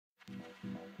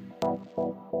And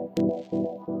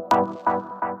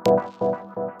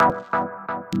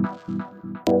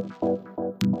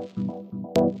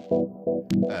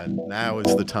now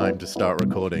is the time to start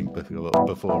recording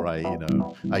before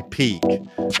I peak, and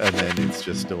then it's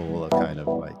just all a kind of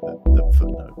like the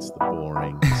footnotes, the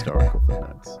boring historical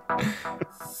footnotes.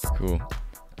 Cool.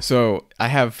 So I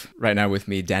have right now with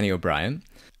me Danny O'Brien,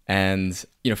 and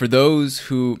for those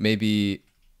who maybe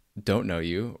don't know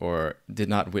you or did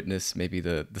not witness maybe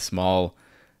the small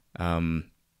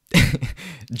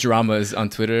dramas on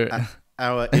Twitter.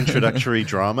 Our introductory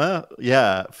drama.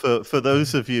 Yeah. For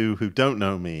those of you who don't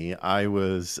know me, I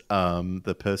was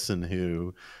the person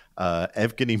who,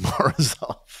 Evgeny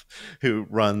Morozov, who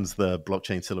runs the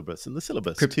blockchain syllabus and the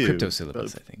syllabus too. Crypto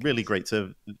syllabus, I think. Really great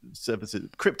services,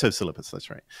 crypto syllabus, that's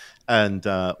right. And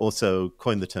also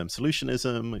coined the term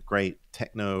solutionism, a great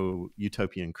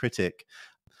techno-utopian critic.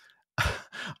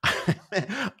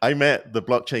 I met the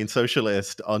blockchain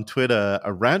socialist on Twitter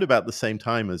around about the same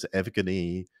time as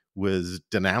Evgeny was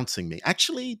denouncing me.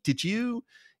 Actually, did you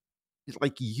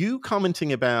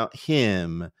commenting about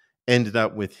him ended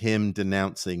up with him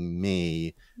denouncing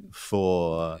me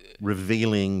for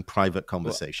revealing private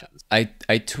conversations? Well,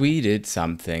 I tweeted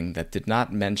something that did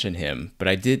not mention him, but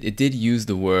it did use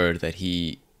the word that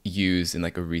he used in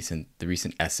like the recent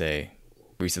essay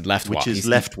where he said which is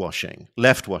left washing.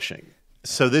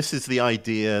 So this is the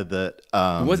idea that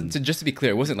it wasn't, just to be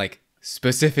clear, it wasn't like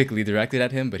specifically directed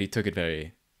at him, but he took it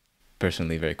very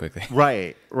personally very quickly.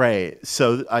 Right.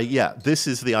 So this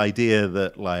is the idea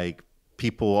that like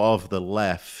people of the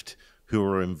left who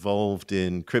are involved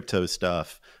in crypto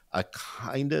stuff are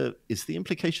is the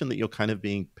implication that you're kind of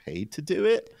being paid to do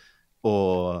it,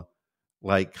 or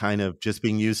like kind of just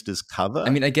being used as cover? I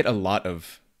mean, I get a lot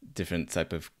of different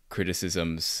type of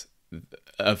criticisms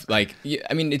of like,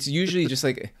 I mean, it's usually just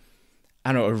like,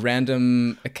 I don't know, a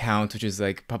random account, which is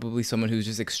like probably someone who's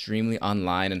just extremely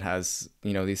online and has,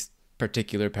 these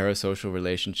particular parasocial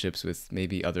relationships with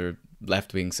maybe other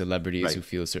left-wing celebrities, right, who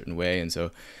feel a certain way. And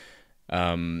so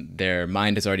their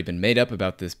mind has already been made up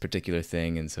about this particular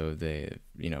thing. And so they,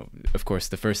 of course,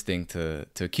 the first thing to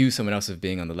accuse someone else of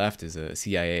being on the left is a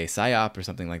CIA Psyop or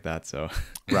something like that. So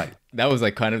right. That was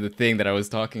like kind of the thing that I was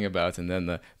talking about. And then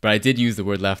but I did use the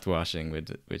word left washing,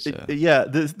 which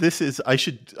this is, I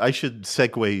should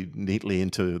segue neatly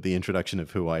into the introduction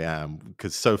of who I am,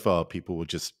 because so far people will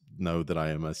just know that I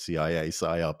am a CIA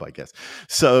psyop, I guess.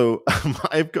 So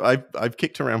I've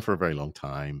kicked around for a very long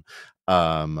time.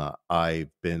 I've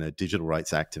been a digital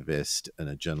rights activist and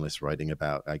a journalist writing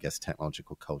about, I guess,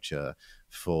 technological culture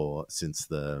since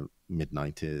the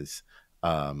mid-90s.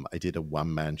 I did a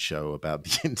one-man show about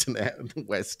the internet at the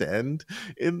West End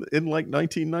in like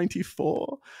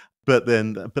 1994. But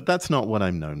that's not what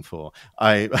I'm known for.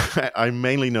 I'm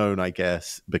mainly known, I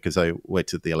guess, because I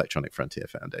worked at the Electronic Frontier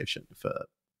Foundation for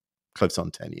close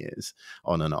on 10 years,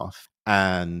 on and off.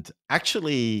 And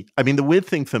actually, I mean, the weird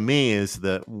thing for me is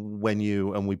that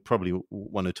and we probably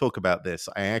want to talk about this,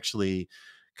 I actually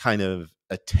kind of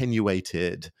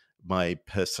attenuated my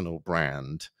personal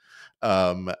brand,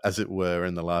 as it were,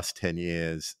 in the last 10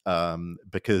 years,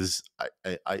 because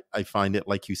I find it,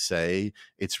 like you say,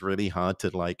 it's really hard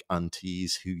to like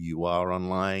untease who you are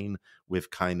online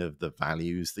with kind of the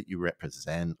values that you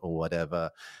represent or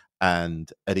whatever.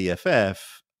 And at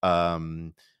EFF,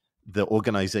 the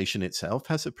organization itself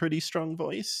has a pretty strong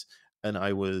voice, and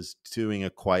I was doing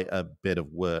quite a bit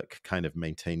of work kind of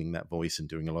maintaining that voice and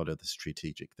doing a lot of the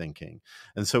strategic thinking.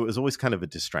 And so it was always kind of a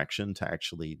distraction to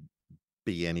actually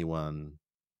be anyone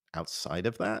outside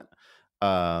of that.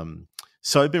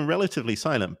 So I've been relatively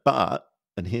silent,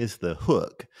 and here's the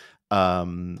hook.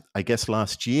 I guess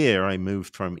last year I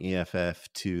moved from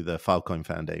EFF to the Filecoin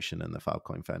Foundation and the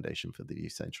Filecoin Foundation for the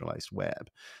Decentralized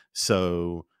Web.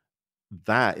 So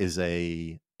that is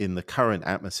in the current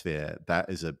atmosphere, that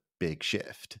is a big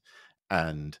shift.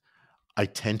 And I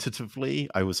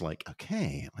was like,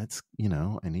 okay, let's,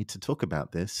 I need to talk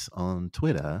about this on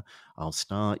Twitter. I'll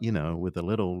start, with a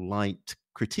little light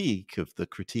critique of the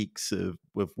critiques of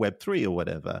Web3 or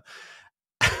whatever.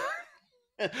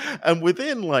 And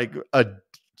within like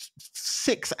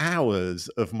 6 hours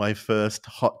of my first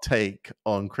hot take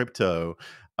on crypto,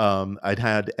 I'd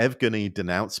had Evgeny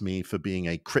denounce me for being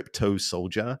a crypto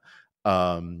soldier.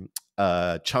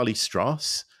 Charlie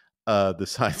Strauss, the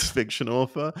science fiction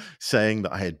author, saying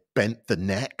that I had bent the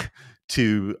neck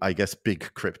to, I guess,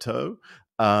 big crypto.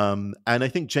 And I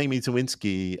think Jamie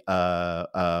Zawinski,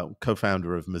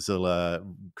 co-founder of Mozilla,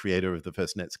 creator of the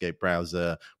first Netscape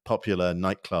browser, popular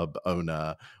nightclub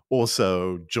owner,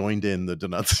 also joined in the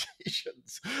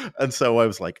denunciations. And so I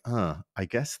was like, I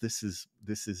guess this is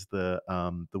the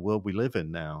world we live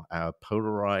in now, our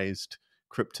polarized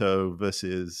crypto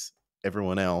versus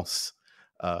everyone else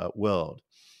world.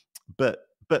 But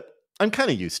I'm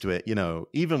kind of used to it,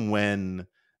 even when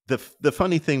the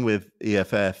funny thing with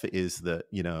EFF is that,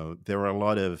 there are a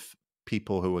lot of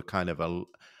people who are kind of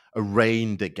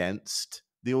arraigned against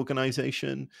the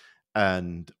organization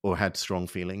and or had strong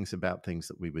feelings about things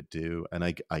that we would do. And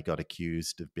I got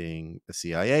accused of being a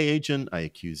CIA agent. I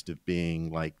accused of being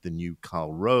like the new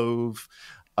Karl Rove.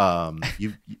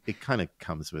 It kind of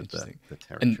comes with the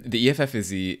territory. And the EFF is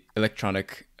the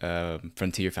Electronic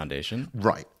Frontier Foundation.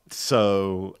 Right.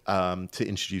 So to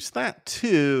introduce that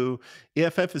too,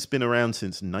 EFF has been around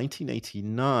since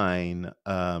 1989.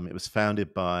 It was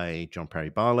founded by John Perry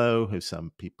Barlow, who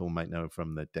some people might know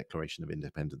from the Declaration of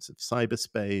Independence of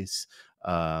Cyberspace.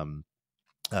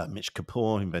 Mitch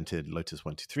Kapoor, who invented Lotus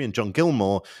 123, and John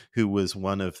Gilmore, who was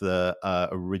one of the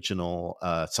original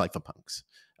cypherpunks.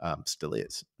 Still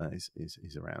is.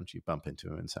 He's around. You bump into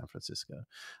him in San Francisco.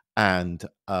 And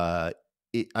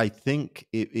I think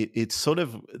it's sort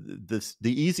of the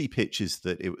easy pitch is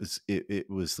that it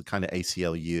was the kind of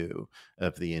ACLU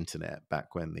of the internet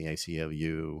back when the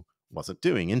ACLU wasn't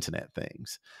doing internet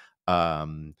things,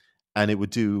 and it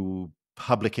would do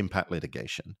public impact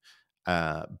litigation.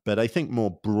 But I think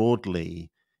more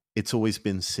broadly, it's always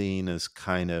been seen as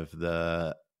kind of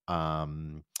the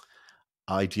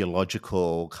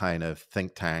ideological kind of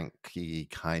think tanky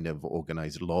kind of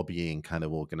organized lobbying kind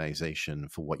of organization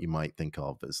for what you might think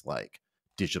of as like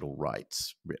digital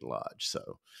rights writ large.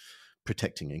 So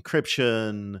protecting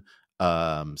encryption,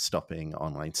 stopping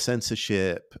online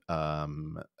censorship,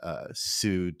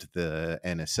 sued the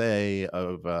NSA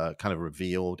over, kind of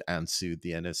revealed and sued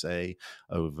the NSA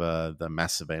over the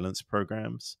mass surveillance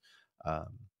programs.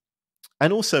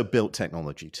 And also built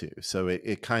technology too. So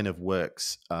it kind of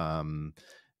works.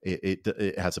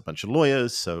 It has a bunch of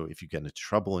lawyers. So if you get into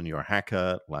trouble and you're a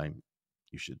hacker, like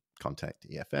you should contact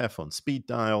EFF on speed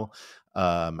dial.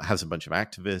 Has a bunch of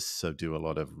activists, so do a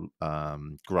lot of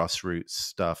grassroots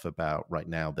stuff about right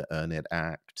now the Earn It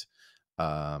Act,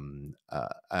 and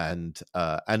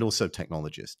also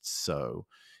technologists. So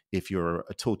if you're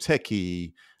a tall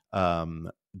techie,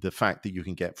 the fact that you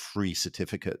can get free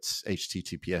certificates,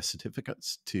 HTTPS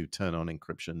certificates, to turn on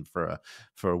encryption for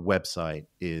a website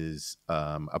is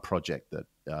a project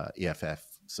that EFF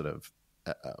sort of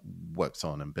works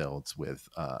on and builds with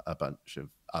a bunch of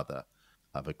other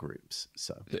groups.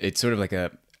 So it's sort of like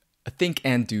a think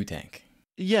and do tank.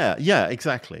 Yeah,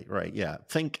 exactly. Right. Yeah.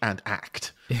 Think and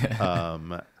act.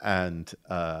 Yeah. And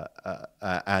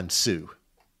sue.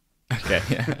 Okay.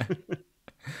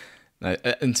 Yeah.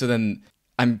 And so then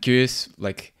I'm curious,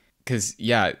 like, because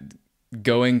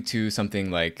going to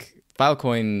something like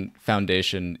Filecoin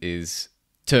Foundation is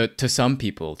to some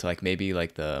people, to like maybe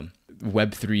like the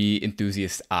Web3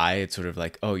 enthusiast eye, it's sort of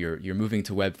like, oh, you're moving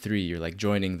to Web3, you're like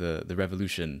joining the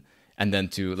revolution. And then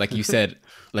to, like you said,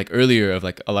 like earlier, of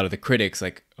like a lot of the critics,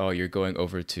 like, oh, you're going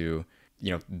over to,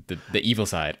 the evil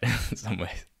side in some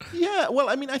ways. Yeah, well,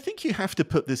 I mean, I think you have to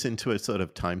put this into a sort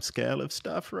of time scale of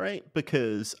stuff, right?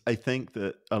 Because I think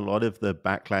that a lot of the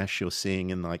backlash you're seeing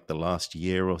in like the last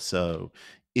year or so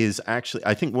is actually,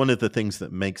 I think one of the things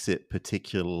that makes it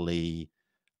particularly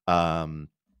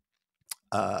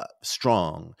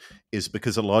strong is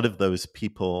because a lot of those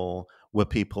people were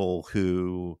people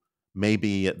who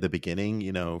maybe at the beginning,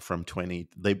 from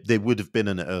they would have been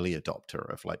an early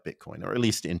adopter of like Bitcoin, or at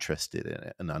least interested in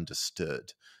it and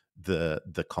understood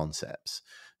the concepts.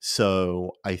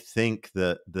 So I think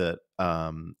that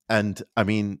and I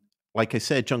mean, like I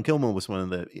said, John Gilmore was one of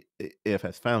the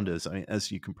EFS founders. I mean, as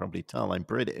you can probably tell, I'm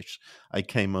British. I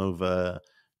came over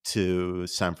to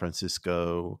San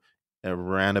Francisco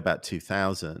around about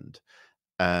 2000.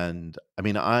 And I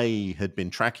mean, I had been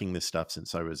tracking this stuff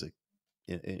since I was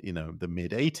the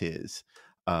mid 80s,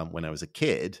 when I was a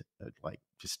kid, like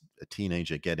just a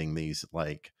teenager, getting these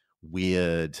like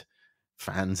weird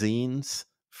fanzines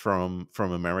from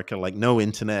America, like no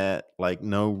internet, like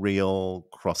no real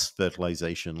cross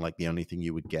fertilization. Like the only thing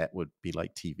you would get would be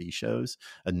like TV shows,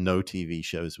 and no TV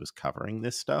shows was covering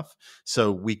this stuff.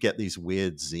 So we get these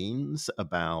weird zines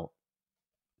about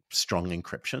strong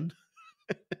encryption.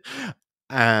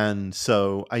 And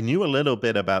so I knew a little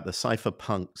bit about the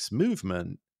cypherpunks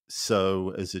movement.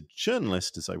 So as a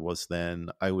journalist, as I was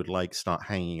then, I would like start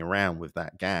hanging around with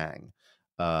that gang.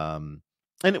 And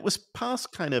it was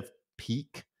past kind of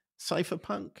peak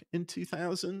cypherpunk in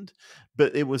 2000,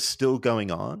 but it was still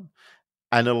going on.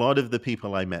 And a lot of the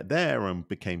people I met there and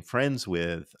became friends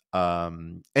with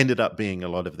ended up being a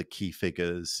lot of the key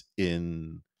figures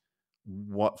in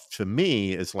what for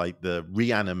me is like the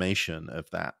reanimation of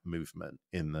that movement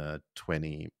in the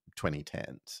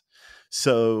 2010s.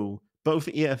 So both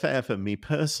EFF and me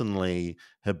personally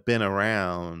have been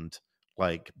around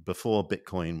like before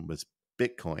Bitcoin was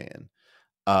Bitcoin.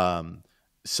 Um,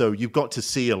 so you've got to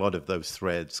see a lot of those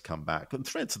threads come back, and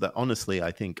threads that honestly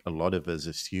I think a lot of us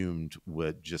assumed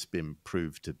would just been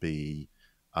proved to be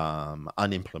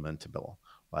unimplementable.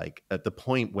 Like at the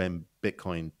point when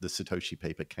Bitcoin, the Satoshi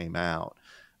paper came out,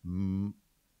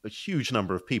 a huge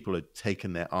number of people had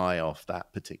taken their eye off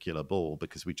that particular ball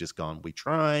because we just gone, we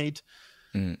tried,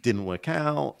 didn't work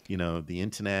out. You know, the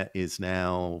internet is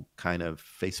now kind of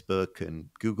Facebook and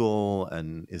Google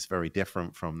and is very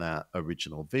different from that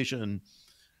original vision.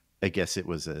 I guess it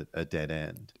was a dead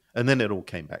end. And then it all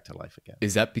came back to life again.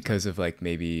 Is that because of like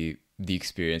maybe the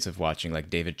experience of watching like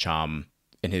David Chaum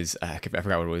in his, I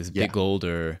forgot what it was, Big Gold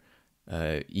or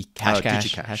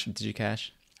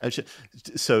DigiCash?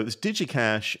 So it was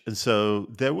DigiCash, and so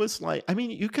there was like, I mean,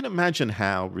 you can imagine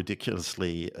how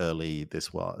ridiculously early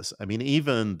this was. I mean,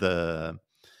 even the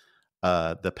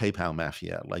PayPal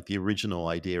mafia, like the original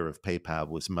idea of PayPal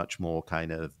was much more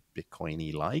kind of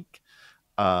Bitcoin-y like.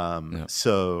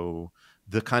 So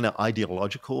the kind of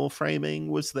ideological framing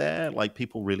was there. Like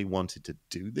people really wanted to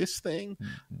do this thing.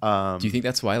 Do you think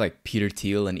that's why like Peter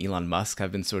Thiel and Elon Musk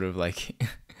have been sort of like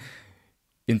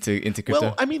into crypto?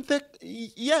 Well, I mean,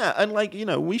 yeah. And like, you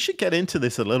know, we should get into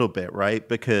this a little bit, right?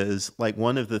 Because like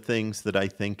one of the things that I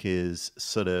think is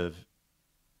sort of,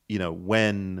 you know,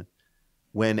 when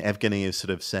Evgeny is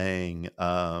sort of saying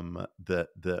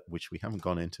that which we haven't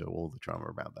gone into all the drama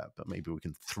about that, but maybe we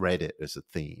can thread it as a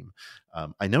theme.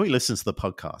 I know he listens to the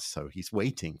podcast, so he's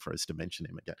waiting for us to mention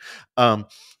him again.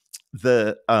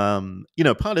 You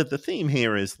know, part of the theme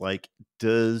here is like,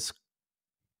 does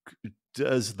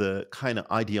the kind of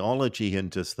ideology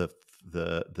and does the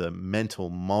mental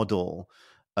model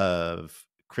of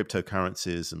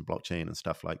cryptocurrencies and blockchain and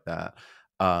stuff like that,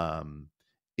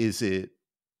 is it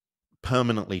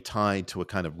permanently tied to a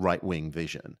kind of right-wing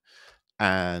vision?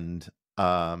 And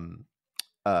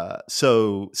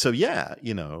so yeah,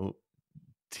 you know,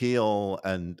 Thiel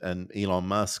and Elon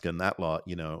Musk and that lot,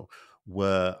 you know,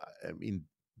 were, I mean,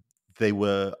 they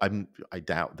were, I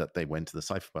doubt that they went to the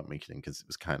cypherpunk meeting because it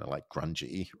was kind of like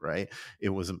grungy, right? It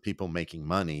wasn't people making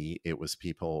money. It was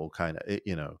people kind of,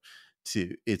 you know,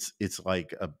 it's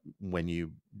like when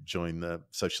you join the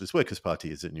Socialist Workers'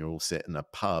 Party, is it, and you all sit in a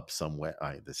pub somewhere.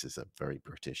 This is a very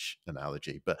British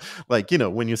analogy, but like, you know,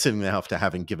 when you're sitting there after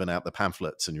having given out the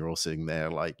pamphlets and you're all sitting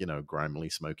there like, you know, grimly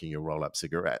smoking your roll-up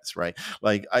cigarettes, right?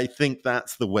 Like, I think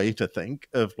that's the way to think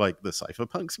of like the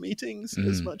cypherpunks meetings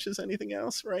as much as anything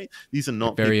else, right? These are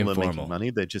not very people informal. that are making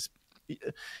money. They're just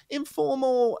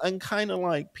informal and kind of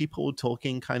like people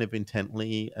talking kind of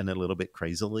intently and a little bit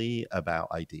crazily about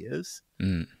ideas.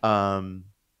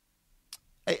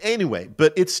 Anyway,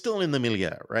 but it's still in the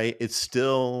milieu, right? It's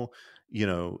still, you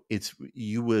know,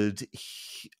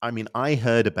 I mean, I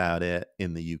heard about it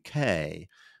in the UK,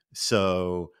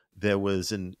 so there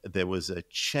was a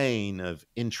chain of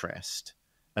interest,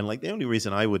 and like the only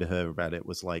reason I would have heard about it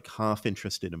was like half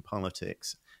interested in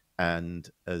politics, and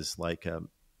as like a,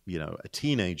 you know, a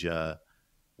teenager,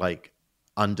 like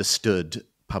understood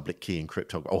public key and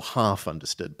cryptography, or half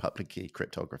understood public key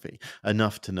cryptography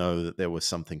enough to know that there was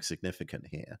something significant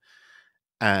here.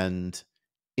 And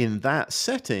in that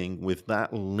setting, with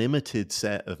that limited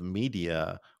set of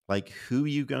media, like who are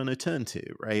you going to turn to,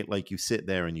 right? Like you sit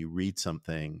there and you read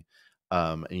something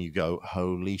and you go,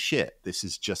 holy shit, this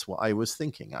is just what I was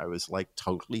thinking. I was like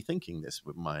totally thinking this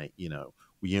with my, you know,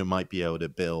 you might be able to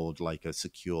build like a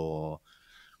secure,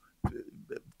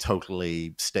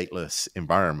 totally stateless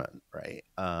environment, right?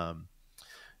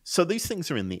 So these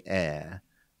things are in the air.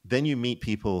 Then you meet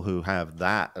people who have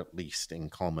that at least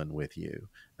in common with you,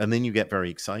 and then you get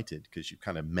very excited because you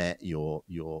kind of met your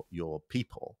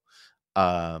people.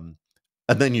 And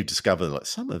then you discover that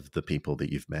some of the people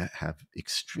that you've met have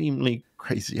extremely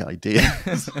crazy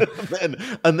ideas.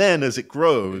 and then as it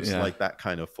grows, like that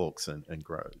kind of forks and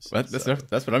grows. That's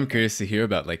what I'm curious to hear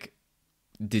about. Like,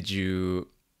 did you,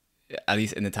 at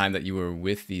least in the time that you were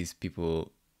with these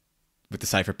people, with the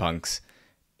cypherpunks,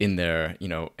 in their, you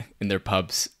know, in their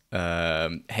pubs,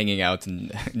 hanging out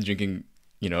and drinking,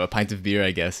 you know, a pint of beer,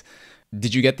 I guess,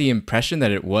 did you get the impression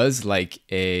that it was like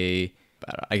a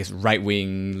I guess right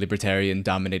wing libertarian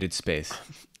dominated space.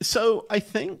 So I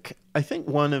think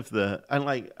one of the, and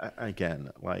like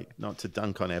again, like not to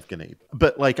dunk on Evgeny,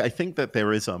 but like I think that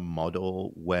there is a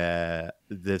model where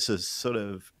there's a sort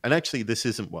of, and actually this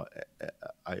isn't what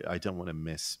I don't want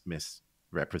to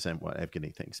misrepresent what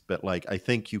Evgeny thinks, but like I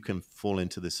think you can fall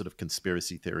into this sort of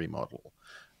conspiracy theory model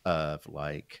of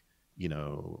like,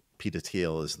 Peter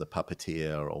Thiel is the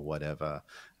puppeteer or whatever.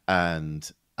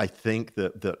 And I think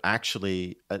that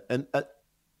actually,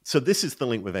 so this is the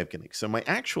link with Evgeny. So my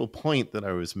actual point that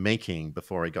I was making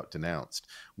before I got denounced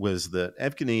was that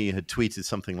Evgeny had tweeted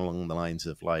something along the lines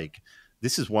of like,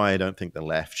 this is why I don't think the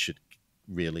left should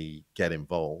really get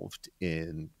involved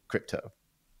in crypto.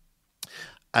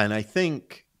 And I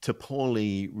think to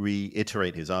poorly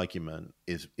reiterate his argument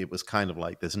is it was kind of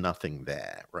like there's nothing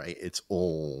there, right? It's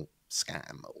all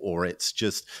scam, or it's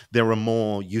just there are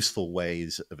more useful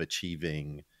ways of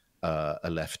achieving a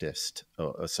leftist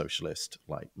or a socialist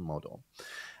like model.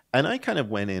 And I kind of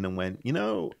went in and went,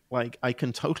 like I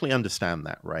can totally understand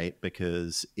that, right?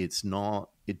 Because it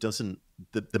doesn't,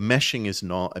 the meshing is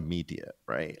not immediate,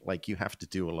 right? Like you have to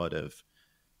do a lot of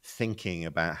thinking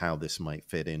about how this might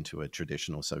fit into a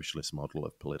traditional socialist model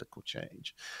of political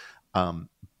change.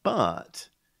 But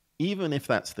even if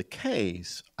that's the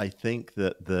case, I think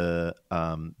that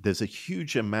there's a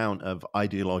huge amount of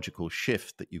ideological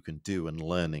shift that you can do and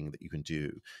learning that you can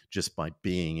do just by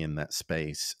being in that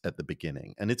space at the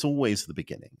beginning. And it's always the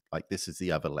beginning. Like this is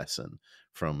the other lesson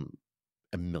from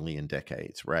a million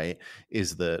decades, right?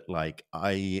 Is that like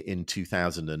I in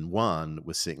 2001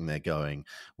 was sitting there going,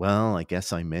 well, I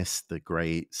guess I missed the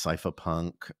great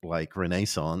cypherpunk like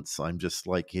renaissance. I'm just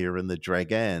like here in the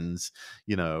drag ends,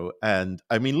 and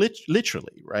I mean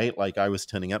literally, right? Like I was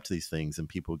turning up to these things and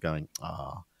people were going,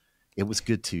 it was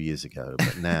good 2 years ago,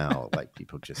 but now like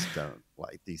people just don't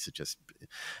like, these are just,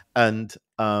 and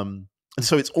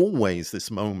so it's always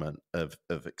this moment of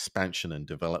expansion and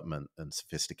development and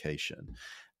sophistication.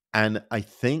 And I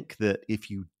think that if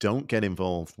you don't get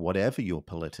involved, whatever your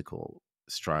political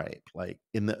stripe, like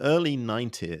in the early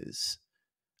 90s,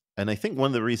 and I think one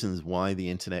of the reasons why the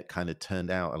internet kind of turned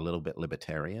out a little bit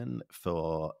libertarian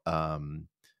for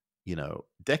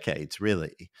decades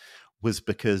really, was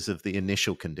because of the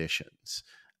initial conditions.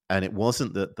 And it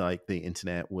wasn't that like the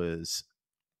internet was,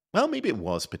 well, maybe it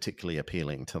was particularly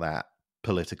appealing to that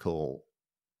political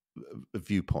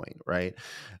viewpoint, right?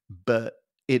 But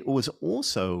it was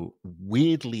also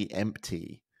weirdly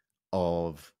empty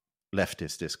of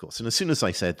leftist discourse. And as soon as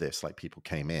I said this, like people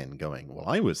came in going, well,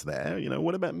 I was there,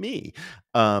 what about me?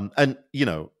 And,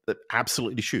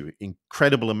 absolutely true.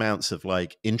 Incredible amounts of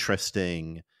like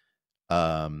interesting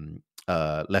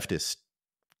leftist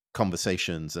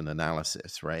conversations and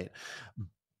analysis, right?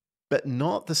 But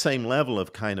not the same level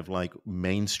of kind of like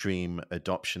mainstream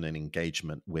adoption and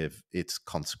engagement with its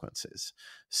consequences.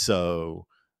 So,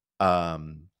 I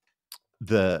mean,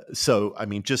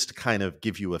 just to kind of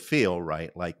give you a feel,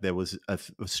 right? Like there was a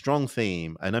strong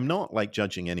theme, and I'm not like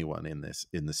judging anyone in this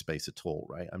space at all,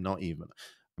 right? I'm not even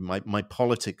my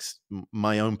politics,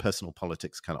 my own personal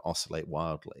politics, kind of oscillate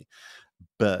wildly,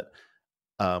 but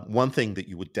one thing that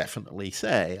you would definitely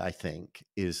say, I think,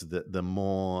 is that the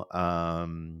more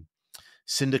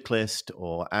syndicalist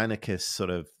or anarchist sort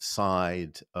of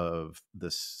side of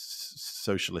the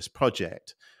socialist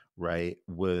project, right,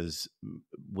 was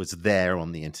there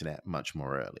on the internet much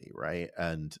more early, right?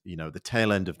 And the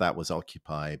tail end of that was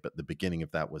Occupy, but the beginning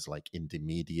of that was like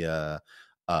Indymedia,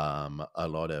 a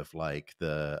lot of like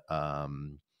the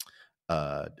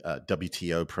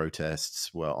WTO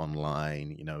protests were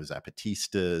online,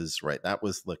 Zapatistas, right? That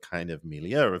was the kind of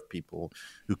milieu of people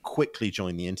who quickly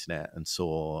joined the internet and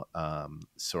saw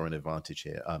an advantage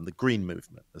here. The Green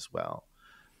Movement as well.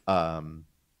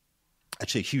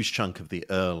 Actually, a huge chunk of the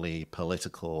early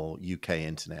political UK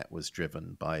internet was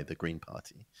driven by the Green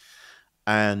Party.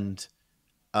 And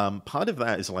part of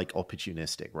that is like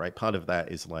opportunistic, right? Part of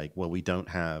that is like, well, we don't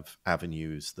have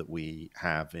avenues that we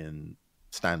have in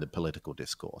standard political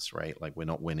discourse, right? Like we're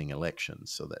not winning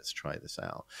elections, so let's try this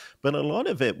out. But a lot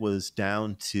of it was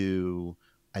down to,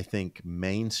 I think,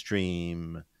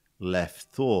 mainstream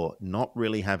left thought not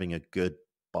really having a good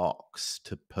box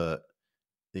to put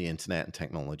the internet and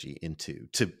technology into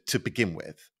to begin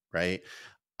with, right?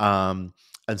 And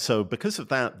so because of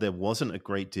that, there wasn't a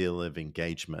great deal of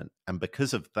engagement. And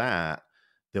because of that,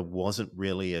 there wasn't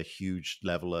really a huge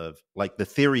level of like the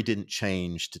theory didn't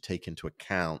change to take into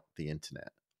account the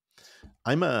internet.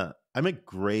 I'm a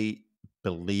great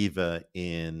believer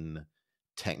in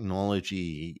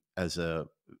technology as a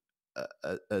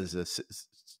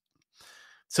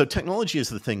So technology is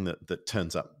the thing that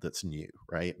turns up that's new,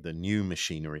 right? The new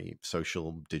machinery,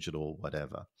 social, digital,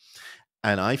 whatever.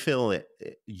 And I feel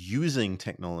using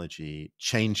technology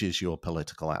changes your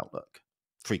political outlook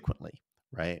frequently,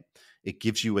 right? It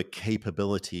gives you a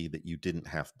capability that you didn't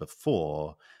have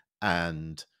before.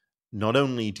 And not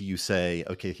only do you say,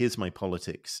 okay, here's my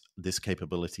politics, this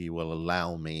capability will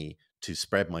allow me to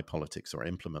spread my politics or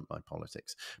implement my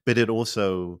politics, but it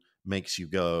also makes you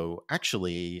go,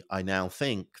 actually, I now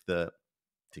think that,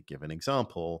 to give an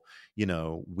example,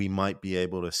 we might be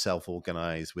able to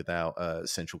self-organize without a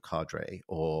central cadre,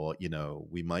 or,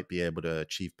 we might be able to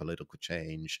achieve political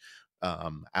change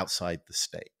outside the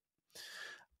state.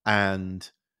 And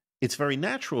it's very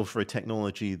natural for a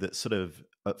technology that sort of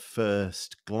at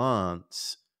first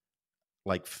glance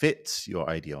like fits your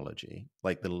ideology,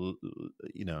 like the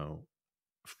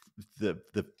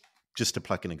just to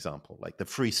pluck an example, like the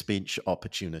free speech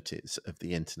opportunities of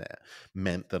the internet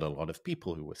meant that a lot of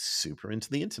people who were super into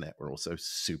the internet were also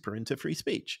super into free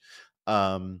speech.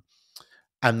 Um,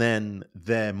 and then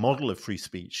their model of free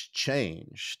speech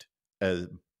changed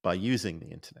by using the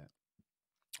internet.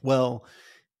 Well,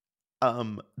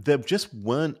 there just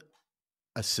weren't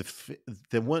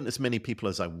there weren't as many people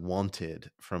as I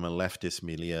wanted from a leftist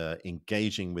milieu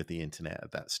engaging with the internet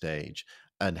at that stage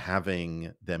and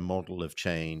having their model of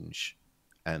change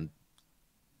and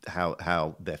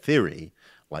how their theory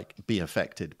like be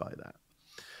affected by that.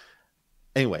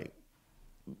 Anyway,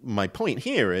 my point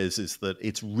here is that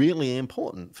it's really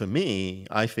important for me,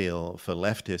 I feel, for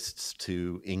leftists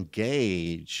to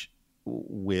engage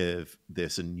with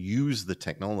this and use the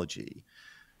technology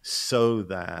so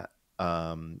that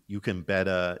you can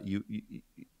better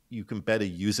you can better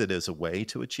use it as a way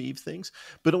to achieve things,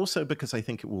 but also because I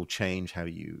think it will change how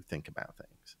you think about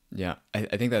things. Yeah,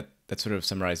 I think that sort of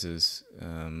summarizes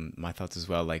my thoughts as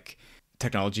well. Like,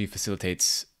 technology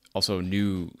facilitates also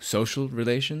new social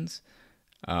relations.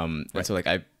 And Right. so, like,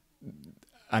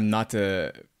 I'm not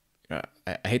a,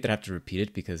 I hate that I have to repeat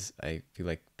it because I feel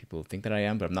like people think that I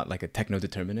am, but I'm not like a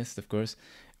techno-determinist, of course.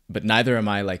 But neither am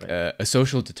I like Right. a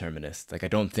social determinist. Like, I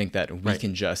don't think that we Right.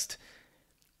 can just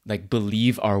like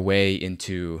believe our way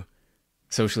into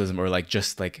socialism, or like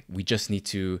just like we just need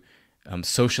to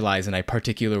socialize in a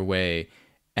particular way,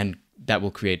 and that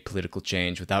will create political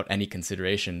change without any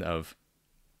consideration of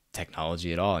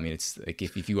technology at all. I mean, it's like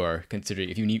if you are considering,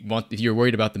 if you're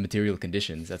worried about the material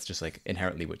conditions, that's just like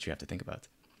inherently what you have to think about.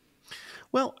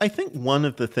 Well, I think one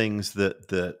of the things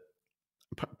that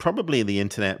probably the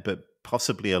internet, but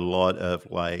possibly a lot of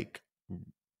like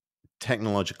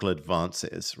technological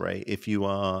advances, right? If you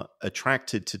are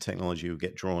attracted to technology, you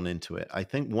get drawn into it. I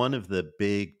think one of the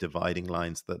big dividing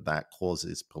lines that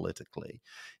causes politically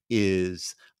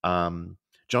is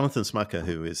Jonathan Smucker,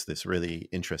 who is this really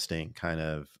interesting kind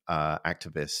of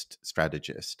activist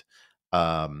strategist.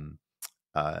 Um,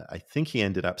 I think he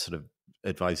ended up sort of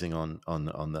advising on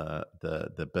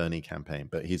the Bernie campaign,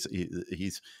 but he's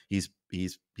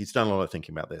done a lot of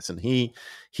thinking about this, and he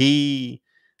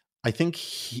I think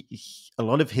a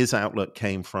lot of his outlook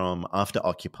came from after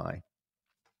Occupy,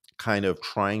 kind of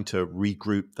trying to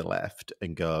regroup the left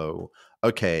and go,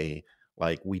 okay,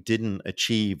 like we didn't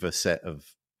achieve a set of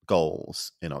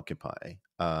goals in Occupy.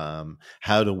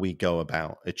 How do we go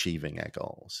about achieving our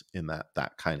goals in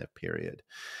that kind of period?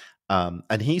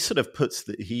 And he sort of puts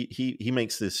he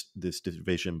makes this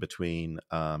division between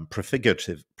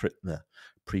prefigurative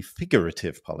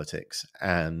politics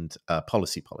and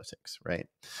policy politics, right?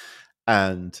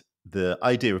 And the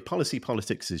idea of policy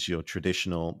politics is your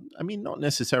traditional, I mean, not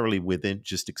necessarily within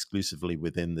just exclusively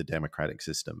within the democratic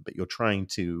system, but you're trying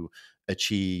to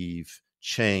achieve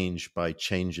change by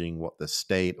changing what the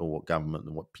state or what government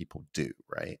and what people do,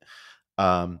 right?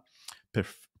 Um,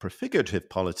 Prefigurative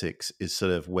politics is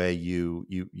sort of where you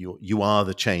are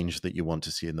the change that you want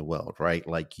to see in the world, right?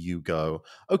 Like you go,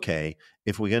 okay,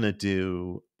 if we're going to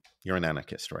do, you're an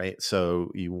anarchist, right?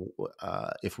 So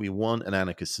if we want an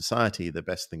anarchist society, the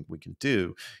best thing we can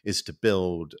do is to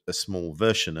build a small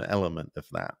version, an element of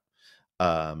that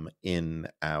in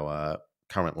our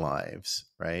current lives,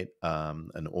 right?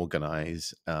 And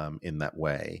organize in that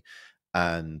way.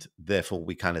 And therefore,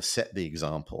 we kind of set the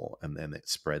example and then it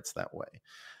spreads that way.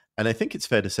 And I think it's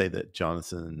fair to say that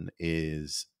Jonathan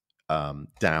is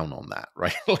down on that,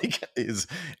 right? Like,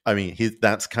 I mean,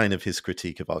 that's kind of his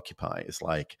critique of Occupy. Is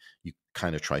like you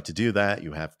kind of try to do that.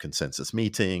 You have consensus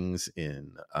meetings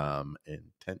in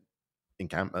tent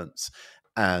encampments,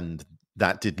 and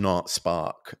that did not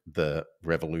spark the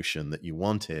revolution that you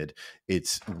wanted.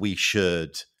 We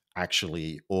should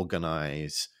actually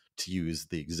organize to use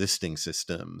the existing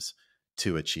systems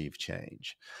to achieve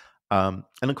change. And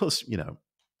of course,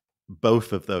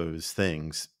 both of those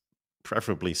things,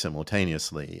 preferably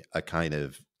simultaneously, are kind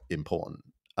of important.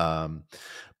 Um,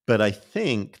 but I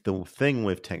think the thing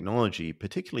with technology,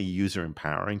 particularly user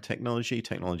empowering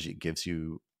technology gives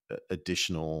you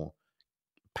additional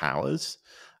powers,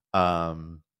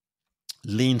 um,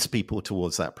 leans people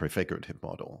towards that prefigurative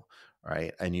model,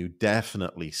 right? And you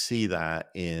definitely see that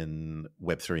in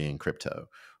Web3 and crypto,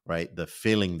 right? The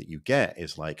feeling that you get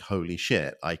is like, holy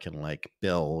shit, I can like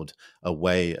build a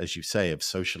way, as you say, of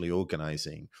socially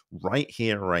organizing right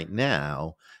here, right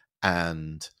now.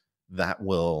 And that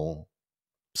will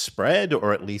spread,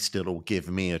 or at least it'll give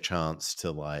me a chance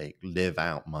to like live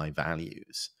out my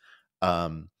values.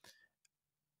 Um,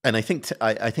 and I think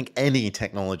I think any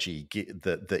technology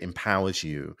that empowers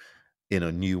you in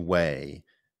a new way,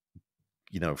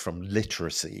 from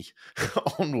literacy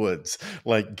onwards,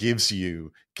 like gives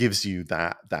you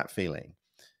that feeling.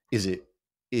 Is it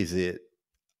is it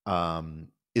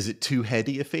is it too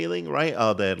heady a feeling, right?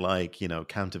 Are there like,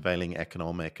 countervailing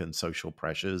economic and social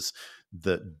pressures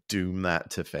that doom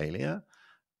that to failure?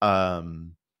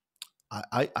 Um,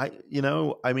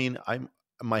 I mean,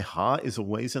 my heart is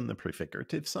always in the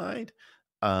prefigurative side.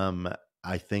 Um,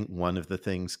 I think one of the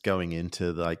things going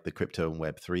into like the crypto and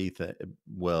Web3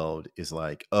 world is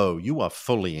like, oh, you are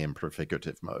fully in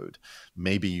prefigurative mode.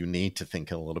 Maybe you need to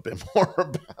think a little bit more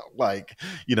about like,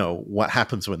 what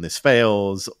happens when this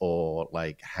fails, or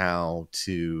like how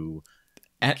to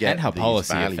And get how these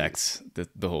policy values. affects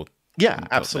the whole. Yeah, I mean,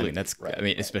 absolutely. Right. I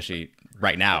mean, Right. especially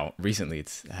right now, recently,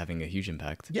 it's having a huge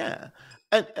impact. Yeah.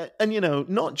 And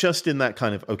not just in that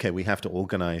kind of, okay, we have to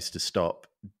organize to stop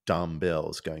dumb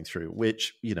bills going through,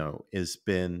 which, has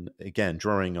been, again,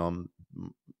 drawing on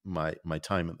my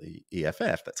time at the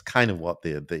EFF. That's kind of what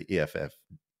the EFF,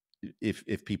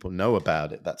 if people know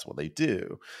about it, that's what they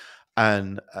do.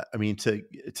 And I mean,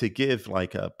 to give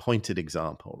like a pointed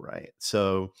example, right?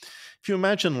 So if you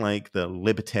imagine like the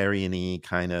libertarian-y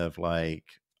kind of like,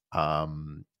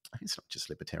 it's not just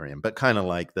libertarian, but kind of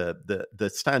like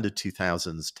the standard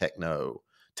 2000s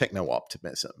techno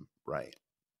optimism, right?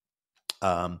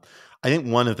 Um, I think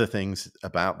one of the things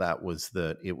about that was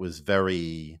that it was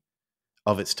very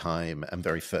of its time and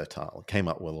very fertile. It came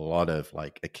up with a lot of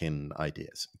like akin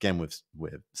ideas, again with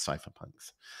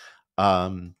cypherpunks.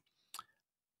 Um,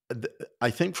 I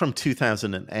think from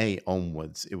 2008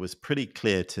 onwards, it was pretty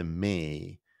clear to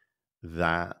me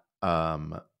that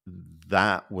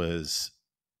that was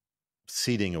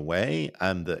ceding away,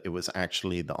 and that it was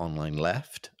actually the online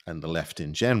left and the left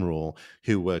in general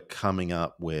who were coming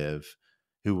up with,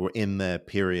 who were in their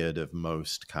period of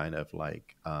most kind of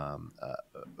like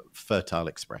fertile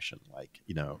expression, like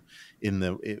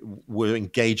were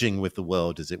engaging with the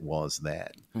world as it was then.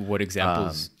 What Um,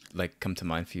 examples like come to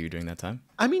mind for you during that time?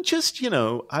 I mean, just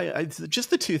I just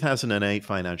the 2008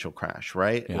 financial crash,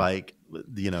 right? Yeah, Like,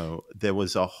 there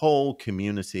was a whole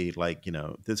community. Like,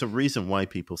 there's a reason why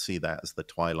people see that as the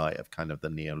twilight of kind of the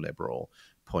neoliberal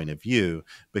point of view,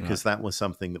 yeah. because that was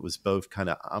something that was both kind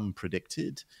of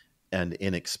unpredicted and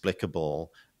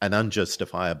inexplicable and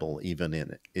unjustifiable, even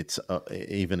in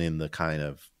the kind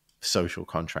of social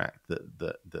contract that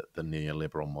the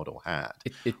neoliberal model had.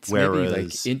 It's maybe like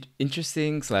Whereas,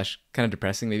 interesting slash kind of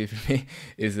depressing maybe for me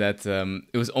is that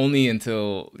it was only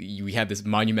until we had this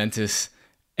monumentous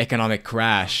economic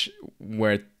crash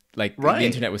where like the right.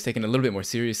 internet was taken a little bit more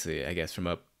seriously, I guess, from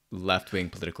a left wing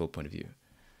political point of view.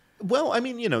 Well, I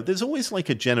mean, there's always like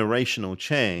a generational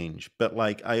change, but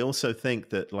like I also think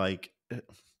that like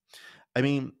I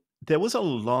mean, there was a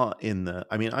lot in the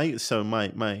I mean, I so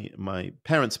my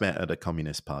parents met at a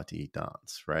Communist Party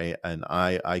dance, right? And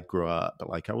I grew up, but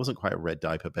like I wasn't quite a red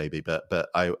diaper baby, but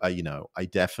I I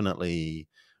definitely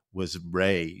was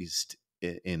raised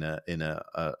in a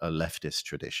leftist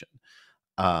tradition.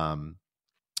 Um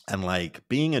and like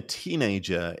being a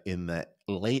teenager in the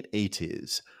late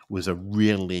 80s was a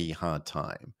really hard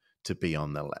time to be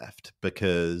on the left,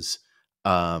 because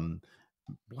um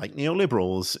like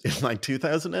neoliberals in like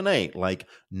 2008, like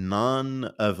none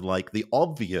of like the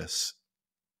obvious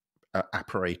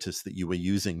apparatus that you were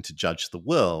using to judge the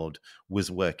world was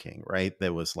working, right?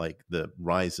 There was like the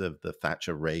rise of the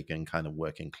Thatcher Reagan kind of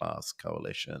working class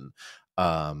coalition.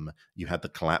 You had the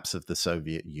collapse of the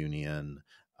Soviet Union.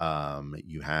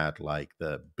 You had like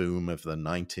the boom of the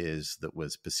 90s that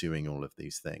was pursuing all of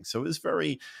these things. So it was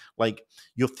very like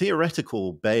your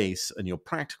theoretical base and your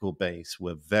practical base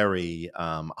were very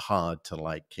hard to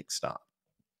like kickstart.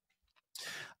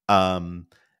 Um,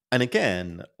 and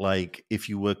again, like if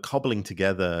you were cobbling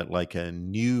together like a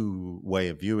new way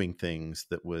of viewing things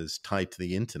that was tied to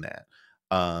the internet,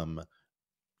 um,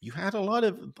 you had a lot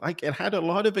of like it had a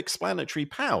lot of explanatory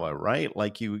power, right?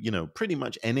 Like you know, pretty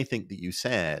much anything that you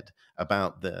said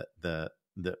about the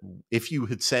if you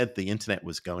had said the internet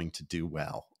was going to do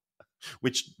well,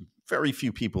 which very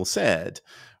few people said,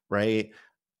 right?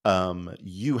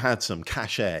 You had some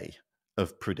cachet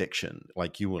of prediction.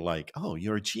 Like you were like, oh,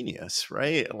 you're a genius,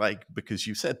 right? Like because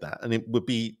you said that. And it would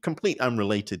be complete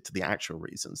unrelated to the actual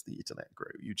reasons the internet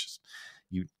grew. You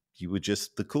you were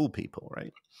just the cool people,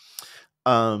 right?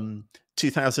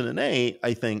 2008,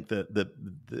 I think that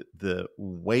the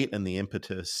weight and the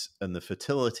impetus and the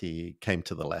fertility came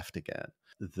to the left again.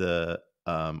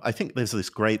 I think there's this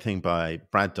great thing by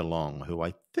Brad DeLong, who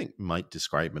I think might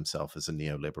describe himself as a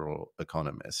neoliberal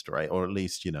economist, right? Or at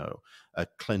least, you know, a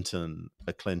Clinton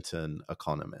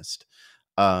economist,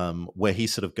 where he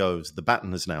sort of goes, the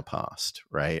baton has now passed,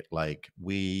 right? Like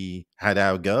we had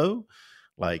our go,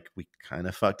 like we kind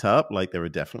of fucked up, like there were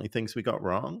definitely things we got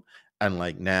wrong. And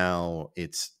like now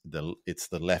it's the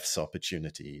left's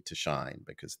opportunity to shine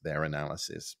because their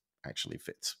analysis actually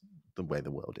fits the way the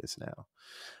world is now.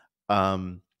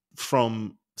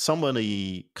 From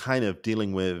somebody kind of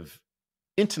dealing with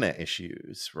internet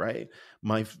issues, right?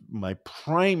 My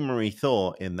primary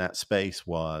thought in that space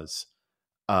was,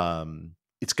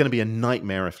 it's going to be a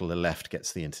nightmare if the left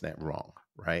gets the internet wrong,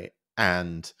 right?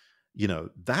 And you know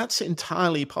that's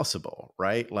entirely possible,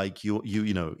 right? Like you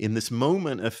know, in this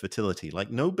moment of fertility, like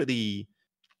nobody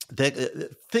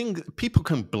people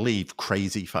can believe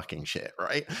crazy fucking shit,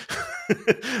 right?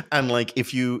 And like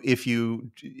if you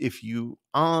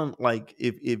aren't like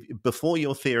if before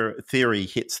your theory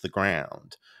hits the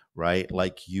ground, right,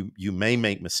 like you may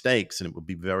make mistakes and it would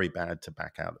be very bad to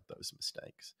back out of those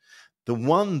mistakes. The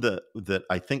one that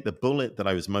I think the bullet that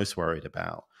I was most worried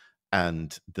about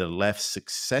and the left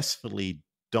successfully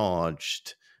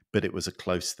dodged, but it was a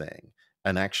close thing,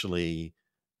 and actually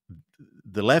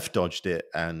the left dodged it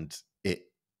and it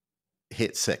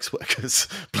hit sex workers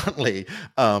bluntly,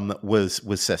 was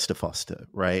Sesta Foster,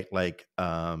 right? Like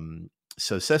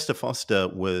so Sesta Foster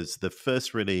was the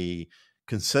first really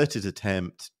concerted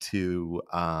attempt to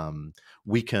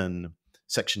weaken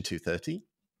Section 230,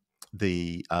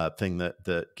 the thing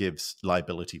that gives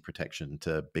liability protection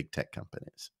to big tech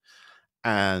companies.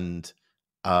 And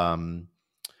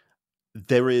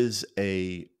there is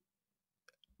a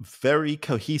very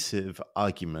cohesive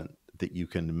argument that you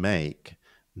can make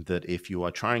that if you are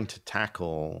trying to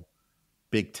tackle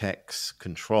big tech's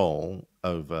control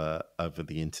over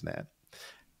the internet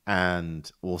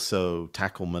and also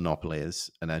tackle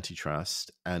monopolies and antitrust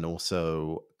and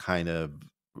also kind of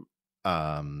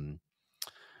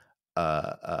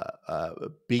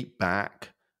beat back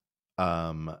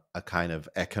a kind of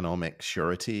economic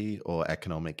surety or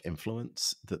economic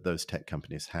influence that those tech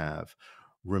companies have,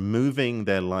 removing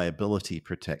their liability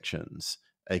protections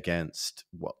against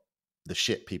what the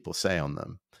shit people say on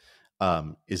them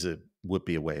would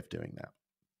be a way of doing that.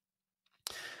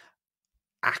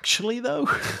 Actually, though,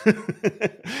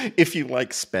 if you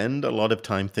like spend a lot of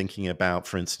time thinking about,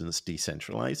 for instance,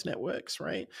 decentralized networks,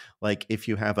 right? Like if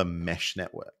you have a mesh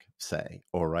network, say,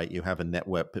 or right, you have a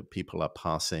network that people are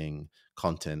passing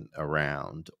content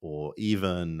around, or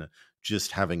even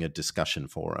just having a discussion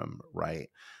forum, right?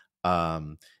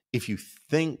 If you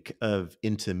think of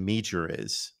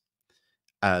intermediaries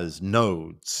as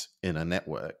nodes in a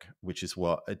network, which is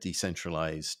what a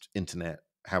decentralized internet,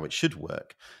 how it should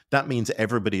work, that means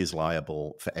everybody is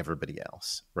liable for everybody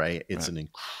else, right? It's an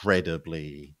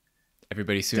incredibly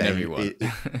everybody suing everyone.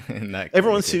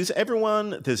 Everyone sues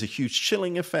everyone. There's a huge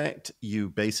chilling effect. You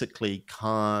basically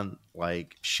can't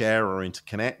like share or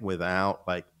interconnect without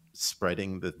like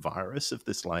spreading the virus of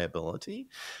this liability.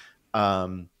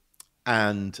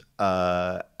 And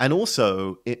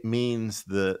also it means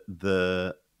that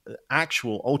the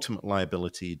actual ultimate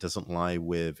liability doesn't lie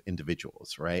with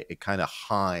individuals, right? It kind of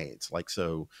hides, like,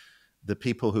 so the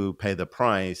people who pay the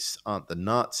price aren't the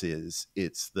Nazis,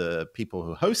 it's the people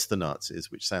who host the Nazis,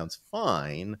 which sounds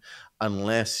fine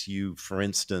unless you, for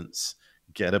instance,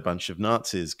 get a bunch of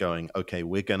Nazis going, okay,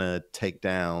 we're going to take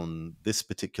down this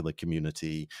particular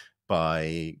community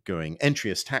by going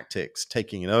entryist tactics,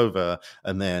 taking it over,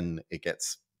 and then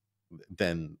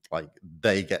like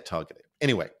they get targeted.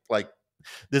 Anyway, like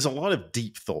there's a lot of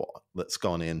deep thought that's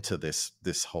gone into this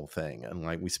whole thing, and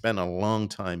like we spent a long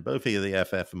time, both here at the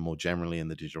FF and more generally in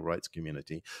the digital rights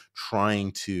community,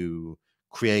 trying to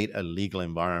create a legal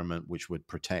environment which would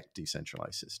protect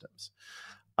decentralized systems.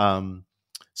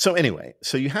 So anyway,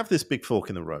 so you have this big fork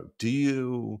in the road. Do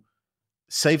you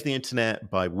save the internet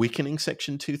by weakening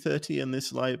Section 230 and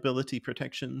this liability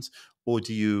protections, or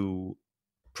do you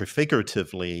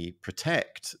prefiguratively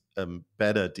protect a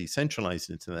better decentralized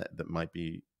internet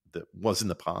that was in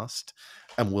the past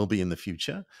and will be in the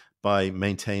future by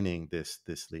maintaining this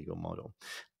legal model.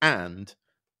 And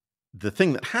the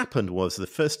thing that happened was the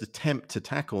first attempt to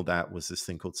tackle that was this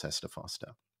thing called Sesta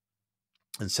Foster.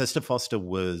 And Sesta Foster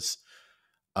was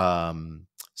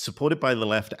supported by the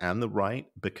left and the right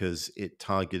because it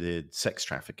targeted sex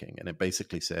trafficking. And it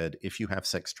basically said, if you have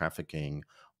sex trafficking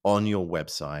on your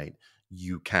website,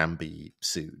 you can be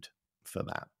sued for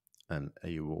that. And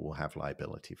you will have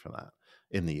liability for that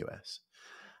in the US.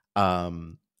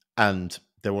 And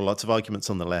there were lots of arguments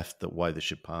on the left that why this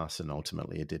should pass, and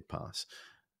ultimately it did pass.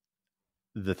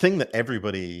 The thing that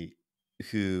everybody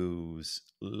who's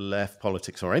left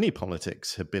politics or any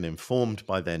politics have been informed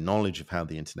by their knowledge of how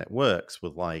the internet works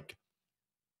with like,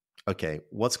 okay,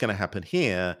 what's going to happen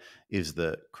here is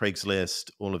that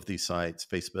Craigslist, all of these sites,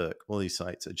 Facebook, all these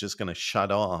sites are just going to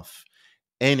shut off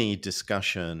any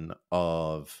discussion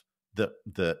of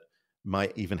that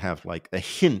might even have like a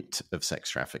hint of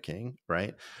sex trafficking,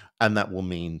 right? And that will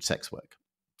mean sex work,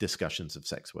 discussions of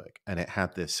sex work. And it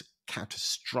had this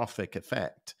catastrophic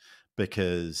effect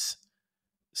because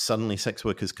suddenly sex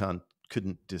workers couldn't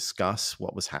discuss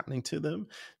what was happening to them.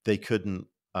 They couldn't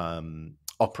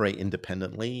operate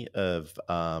independently of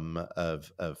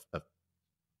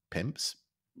pimps,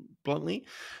 bluntly.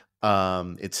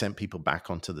 It sent people back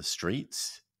onto the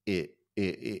streets. It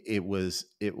was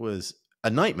a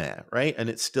nightmare, right? And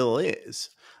it still is.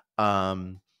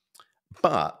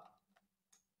 But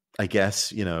I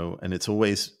guess, and it's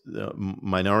always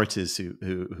minorities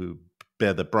who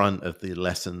bear the brunt of the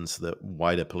lessons that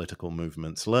wider political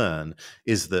movements learn,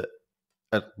 is that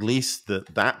at least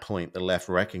at that point, the left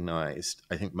recognized,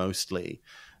 I think mostly,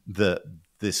 that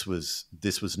this was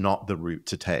not the route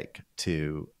to take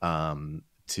to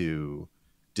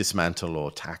dismantle or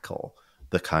tackle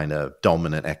the kind of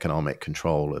dominant economic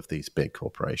control of these big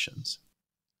corporations.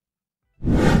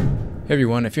 Hey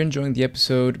everyone, if you're enjoying the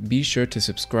episode, be sure to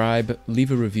subscribe,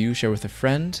 leave a review, share with a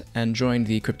friend, and join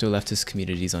the crypto leftist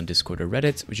communities on Discord or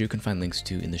Reddit, which you can find links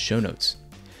to in the show notes.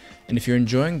 And if you're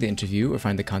enjoying the interview or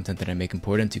find the content that I make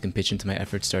important, you can pitch into my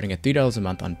efforts starting at $3 a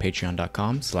month on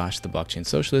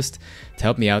patreon.com/theblockchainsocialist to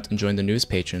help me out and join the newest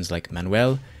patrons like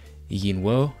Manuel,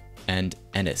 Yinwo, and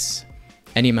Ennis.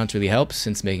 Any amount really helps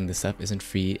since making this stuff isn't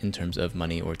free in terms of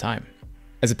money or time.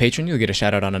 As a patron, you'll get a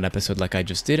shout out on an episode like I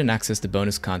just did and access to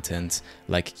bonus content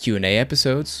like Q&A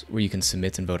episodes where you can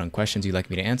submit and vote on questions you'd like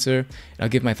me to answer. And I'll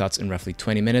give my thoughts in roughly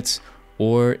 20 minutes.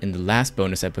 Or in the last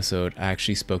bonus episode, I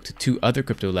actually spoke to 2 other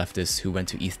crypto leftists who went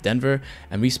to ETH Denver,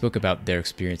 and we spoke about their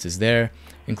experiences there,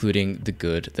 including the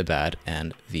good, the bad,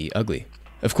 and the ugly.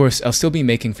 Of course, I'll still be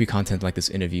making free content like this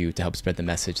interview to help spread the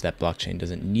message that blockchain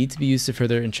doesn't need to be used to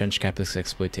further entrench capitalist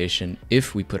exploitation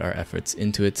if we put our efforts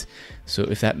into it. So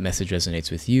if that message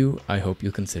resonates with you, I hope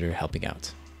you'll consider helping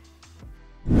out.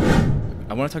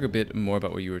 I want to talk a bit more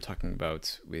about what you were talking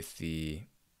about with the,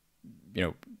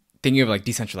 thinking of like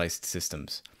decentralized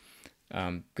systems.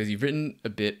 Because you've written a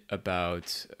bit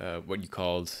about what you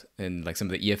called in like some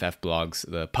of the EFF blogs,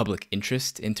 the public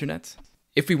interest internet.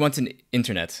 If we want an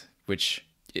internet, which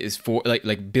is for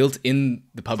like built in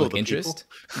the public interest,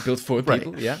 built for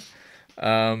people, yeah.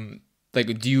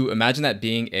 Do you imagine that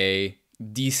being a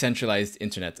decentralized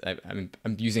internet?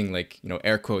 I'm using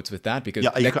air quotes with that because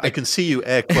I can see you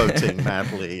air quoting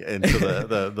madly into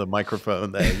the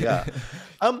microphone there. Yeah.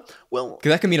 Well,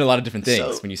 because that can mean a lot of different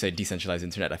things when you say decentralized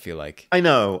internet. I feel like I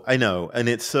know, and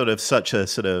it's sort of such a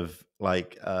sort of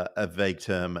like a vague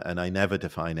term, and I never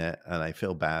define it, and I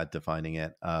feel bad defining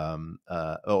it,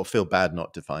 or feel bad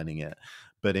not defining it.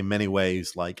 But in many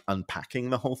ways, like unpacking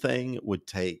the whole thing would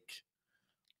take,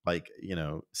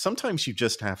 sometimes you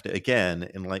just have to, again,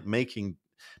 in like making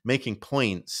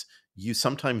points, you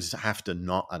sometimes have to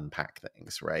not unpack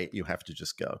things, right? You have to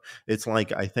just go. It's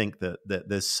like, I think that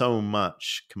there's so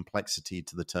much complexity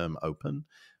to the term open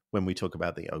when we talk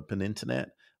about the open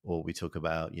internet, or we talk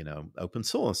about, open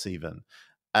source even.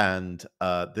 And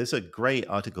there's a great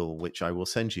article, which I will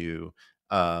send you,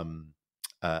 and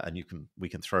we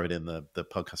can throw it in the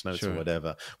podcast notes or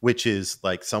whatever, which is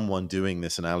like someone doing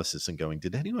this analysis and going,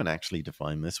 did anyone actually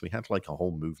define this? We had like a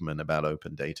whole movement about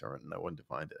open data and no one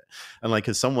defined it. And like,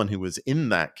 as someone who was in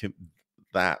that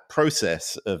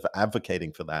process of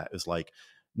advocating for that, is like,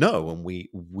 no, and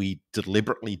we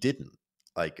deliberately didn't.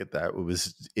 Like, that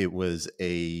it was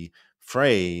a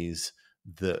phrase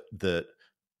that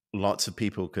lots of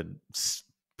people could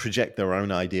project their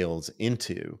own ideals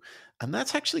into. And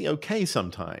that's actually okay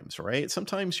sometimes, right?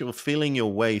 Sometimes you're feeling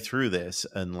your way through this,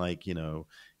 and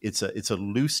it's a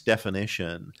loose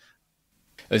definition.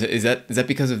 Is that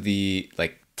because of the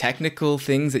technical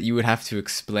things that you would have to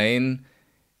explain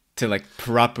to like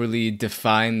properly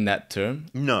define that term?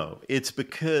 No, it's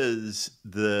because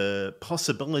the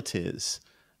possibilities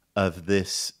of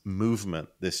this movement,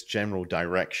 this general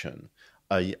direction,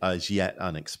 are as yet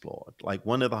unexplored. Like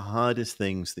one of the hardest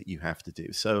things that you have to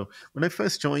do. So when I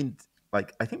first joined,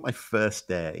 like I think my first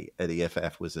day at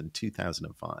EFF was in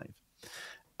 2005.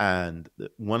 And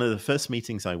one of the first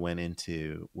meetings I went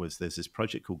into was there's this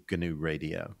project called GNU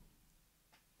Radio.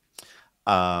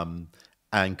 Um,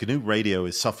 and GNU Radio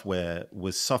is software,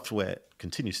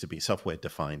 continues to be software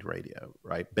defined radio,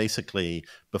 right? Basically,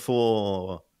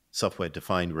 before software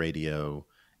defined radio,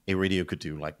 a radio could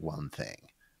do like one thing,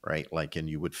 right? Like, and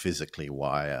you would physically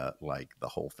wire like the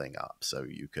whole thing up. So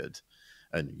you could,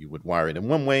 and you would wire it in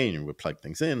one way and you would plug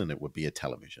things in and it would be a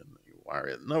television. You wire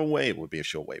it another way, it would be a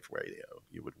shortwave radio.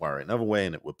 You would wire it another way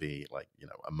and it would be like,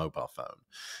 a mobile phone.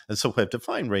 And software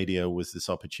defined radio was this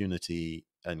opportunity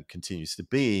and continues to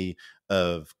be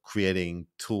of creating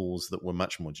tools that were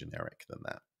much more generic than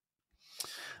that.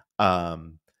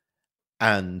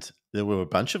 And there were a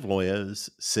bunch of lawyers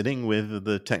sitting with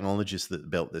the technologists that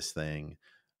built this thing,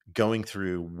 going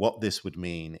through what this would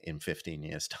mean in 15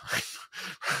 years time,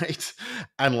 right?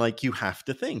 And like you have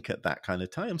to think at that kind of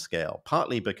time scale,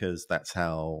 partly because that's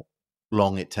how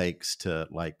long it takes to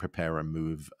like prepare and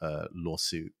move a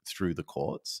lawsuit through the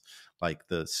courts. Like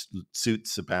the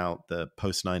suits about the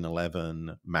post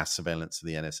 9/11 mass surveillance of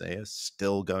the NSA are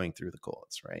still going through the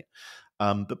courts, right?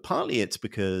 But partly it's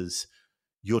because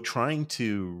you're trying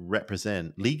to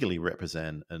legally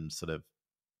represent and sort of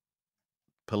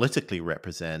politically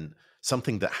represent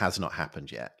something that has not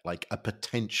happened yet, like a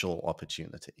potential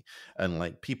opportunity. And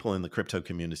like people in the crypto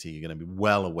community are going to be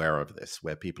well aware of this,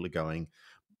 where people are going,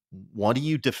 what are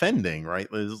you defending, right?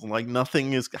 There's like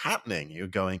nothing is happening. You're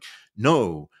going,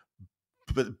 no,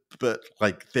 but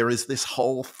like there is this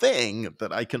whole thing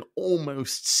that I can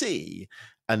almost see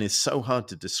and is so hard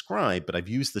to describe, but I've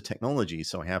used the technology,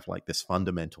 so I have like this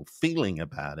fundamental feeling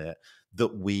about it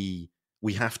that we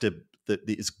have to, that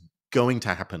it's going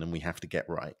to happen and we have to get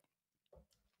right.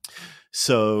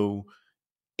 So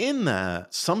in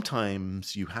that,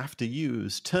 sometimes you have to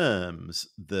use terms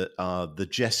that are the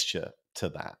gesture to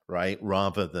that, right?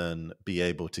 Rather than be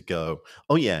able to go,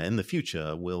 oh yeah, in the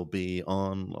future we'll be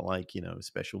on like,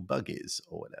 special buggies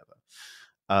or whatever.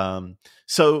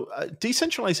 So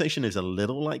decentralization is a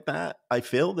little like that. I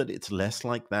feel that it's less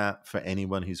like that for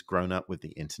anyone who's grown up with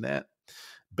the internet,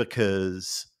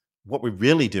 because what we're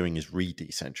really doing is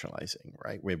re-decentralizing,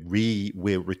 right?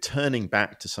 We're returning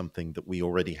back to something that we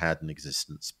already had an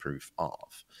existence proof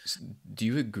of. Do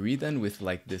you agree then with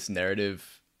like this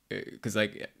narrative? Because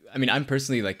like, I mean, I'm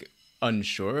personally like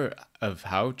unsure of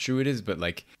how true it is, but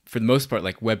like for the most part,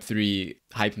 like Web3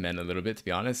 hype men a little bit, to be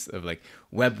honest, of like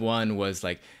Web 1 was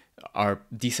like our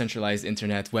decentralized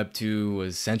internet, Web 2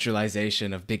 was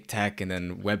centralization of big tech, and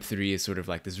then Web 3 is sort of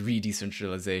like this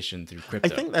re-decentralization through I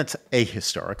crypto. think that's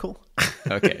ahistorical.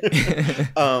 Okay.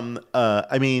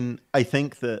 I mean, I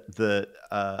think that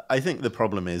I think the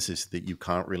problem is that you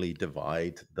can't really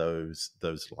divide those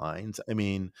lines. I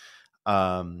mean,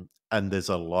 and there's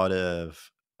a lot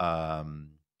of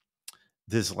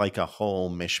there's like a whole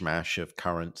mishmash of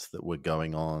currents that were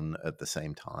going on at the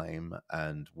same time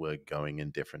and were going in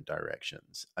different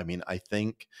directions. I mean, I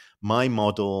think my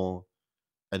model,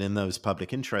 and in those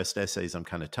public interest essays, I'm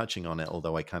kind of touching on it,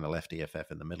 although I kind of left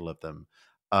EFF in the middle of them,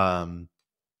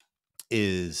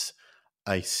 is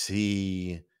I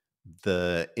see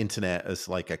the internet as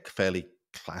like a fairly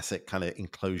classic kind of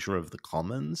enclosure of the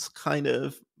commons kind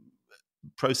of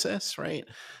process, right?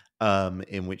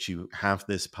 In which you have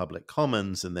this public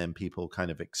commons and then people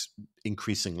kind of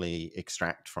increasingly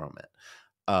extract from it,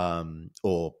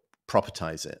 or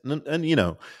propertize it.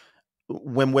 And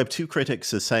when Web 2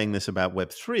 critics are saying this about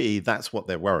Web 3, that's what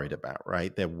they're worried about,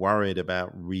 right? They're worried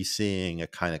about re-seeing a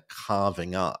kind of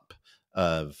carving up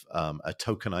of a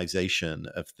tokenization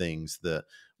of things that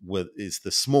is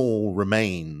the small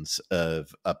remains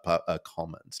of a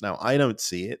commons. Now, I don't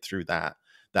see it through that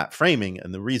framing,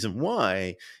 and the reason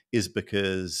why is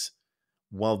because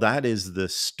while that is the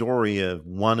story of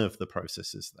one of the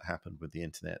processes that happened with the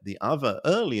internet, the other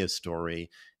earlier story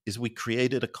is we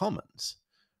created a commons,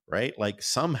 right? Like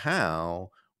somehow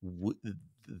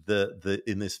the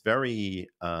in this very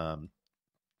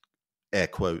air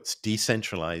quotes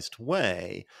decentralized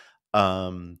way,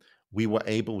 we were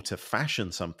able to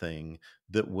fashion something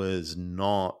that was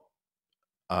not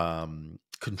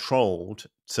controlled,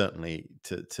 certainly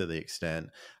to the extent,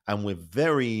 and with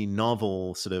very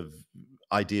novel sort of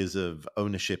ideas of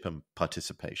ownership and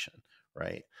participation,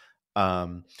 right?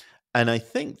 And I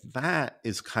think that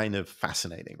is kind of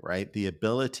fascinating, right? The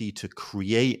ability to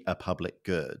create a public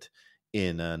good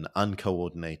in an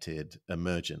uncoordinated,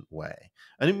 emergent way.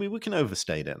 And I mean, we can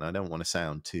overstate it, and I don't want to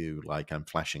sound too like I'm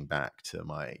flashing back to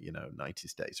my,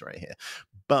 90s days right here.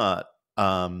 But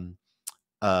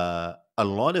a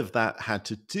lot of that had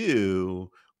to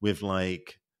do with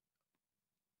like,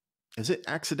 is it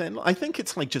accidental? I think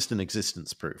it's like just an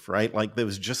existence proof, right? Like there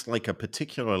was just like a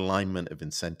particular alignment of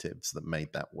incentives that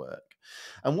made that work.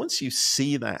 And once you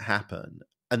see that happen,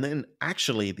 and then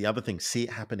actually the other thing, see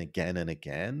it happen again and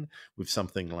again with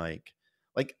something like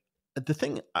the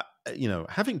thing,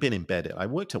 having been embedded, I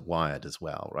worked at Wired as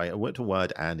well, right? I worked at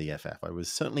Wired and EFF. I was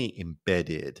certainly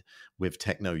embedded with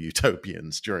techno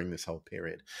utopians during this whole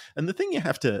period. And the thing you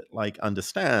have to like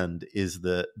understand is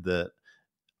that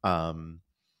um,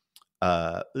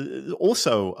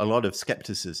 also a lot of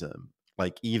skepticism,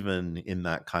 like even in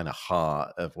that kind of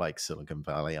heart of like Silicon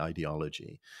Valley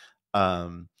ideology.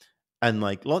 Um, and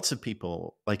like lots of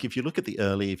people, like if you look at the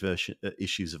early version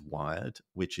issues of Wired,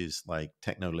 which is like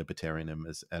techno libertarianism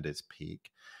is at its peak,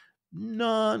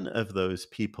 none of those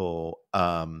people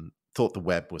thought the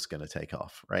web was going to take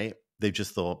off, right? They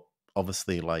just thought,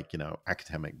 obviously, like,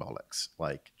 academic bollocks.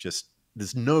 Like, just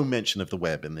there's no mention of the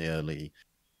web in the early.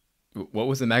 What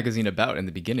was the magazine about in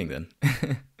the beginning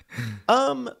then?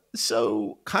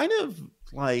 So kind of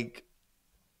like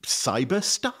cyber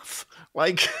stuff,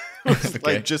 like it was like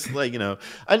Okay. just like and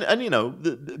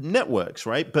the networks,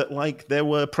 right? But like there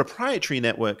were proprietary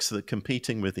networks that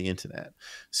competing with the internet.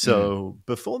 Mm. So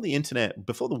before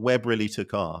the web really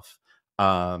took off,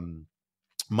 um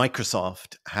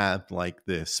Microsoft had like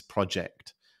this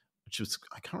project, which was,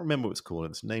 I can't remember what it's called.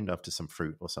 It's named after some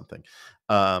fruit or something,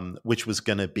 which was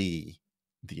going to be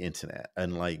the internet.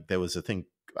 And like there was a thing,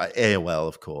 AOL,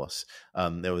 of course.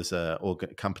 There was a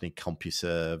company,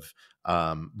 CompuServe.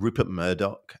 Rupert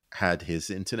Murdoch had his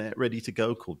internet ready to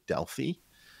go called Delphi.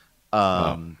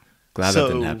 Wow. Um, Glad that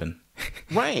didn't so happen.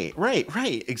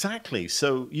 right, exactly.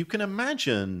 So you can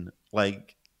imagine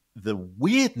like the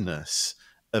weirdness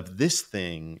of this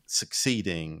thing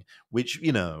succeeding, which,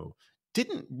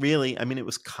 didn't really, I mean, it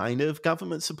was kind of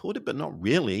government supported, but not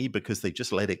really because they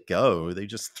just let it go. They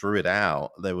just threw it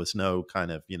out. There was no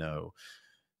kind of,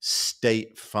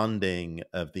 state funding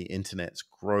of the internet's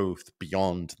growth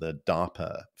beyond the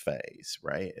DARPA phase,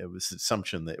 right? It was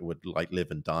assumption that it would like live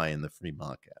and die in the free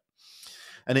market.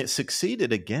 And it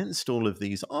succeeded against all of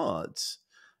these odds.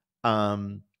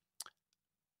 Um,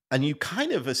 and you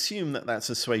kind of assume that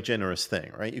that's a sui generis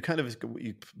thing, right?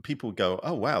 People go,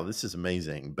 "Oh wow, this is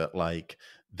amazing," but like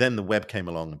then the web came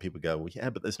along and people go, "Well, yeah,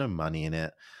 but there's no money in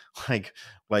it." Like,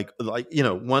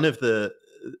 one of the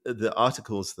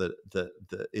articles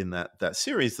that in that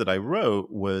series that I wrote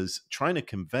was trying to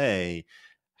convey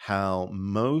how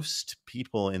most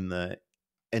people in the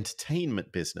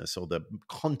entertainment business or the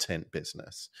content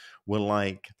business were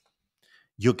like,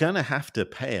 you're going to have to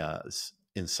pay us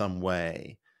in some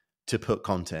way to put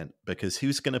content, because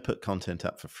who's going to put content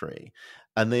up for free?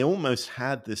 And they almost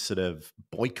had this sort of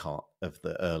boycott of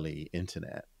the early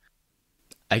internet.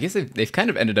 I guess they've kind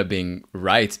of ended up being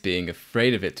right, being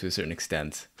afraid of it to a certain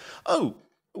extent. Oh,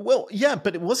 well, yeah,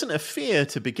 but it wasn't a fear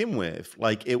to begin with.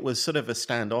 Like it was sort of a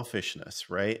standoffishness,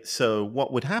 right? So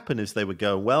what would happen is they would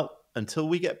go, well, until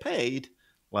we get paid,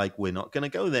 like we're not going to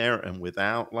go there. And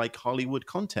without like Hollywood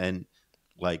content,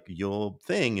 like your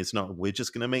thing is not, we're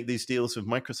just going to make these deals with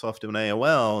Microsoft and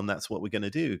AOL, and that's what we're going to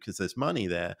do because there's money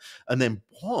there. And then,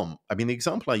 boom. I mean, the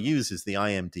example I use is the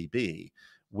IMDb,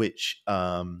 which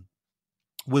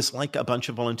was like a bunch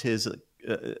of volunteers.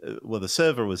 Well, the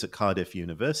server was at Cardiff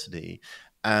University,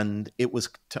 and it was,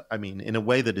 I mean, in a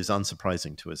way that is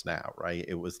unsurprising to us now, right?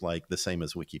 It was like the same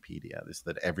as Wikipedia, is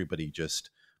that everybody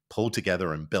just pulled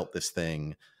together and built this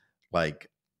thing, like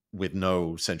with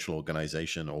no central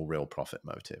organization or real profit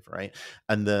motive, right?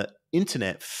 And the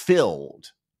internet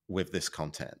filled with this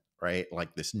content, right?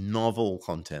 Like this novel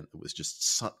content that was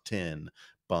just sucked in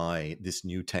by this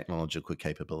new technological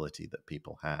capability that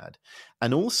people had.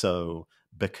 And also,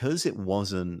 because it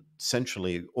wasn't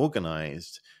centrally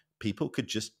organized, people could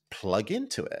just plug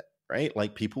into it, right?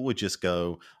 Like people would just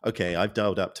go, okay, I've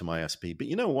dialed up to my ISP, but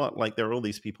you know what? Like there are all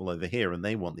these people over here and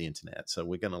they want the internet. So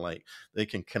we're going to like, they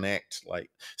can connect. Like,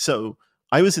 so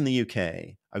I was in the UK.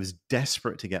 I was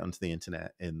desperate to get onto the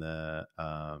internet in the,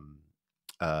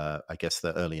 I guess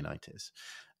the early 90s.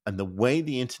 And the way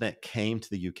the internet came to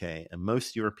the UK and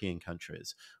most European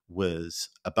countries was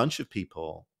a bunch of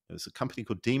people. It was a company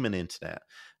called Demon Internet,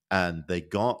 and they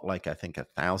got like I think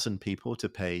 1,000 people to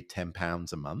pay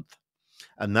 £10 a month,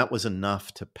 and that was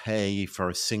enough to pay for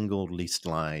a single leased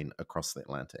line across the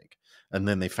Atlantic. And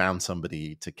then they found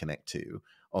somebody to connect to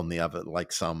on the other,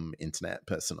 like some internet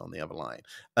person on the other line,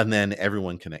 and then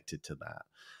everyone connected to that.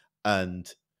 And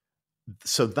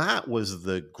so that was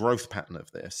the growth pattern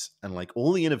of this, and like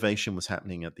all the innovation was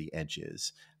happening at the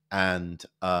edges, and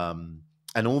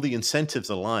all the incentives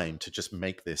aligned to just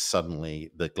make this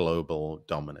suddenly the global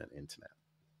dominant internet.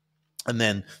 And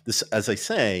then this, as I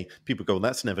say, people go, well,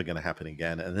 that's never going to happen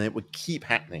again. And then it would keep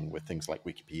happening with things like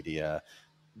Wikipedia,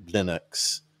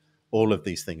 Linux, all of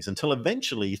these things, until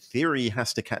eventually theory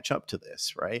has to catch up to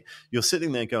this, right? You're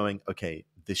sitting there going, okay,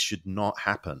 this should not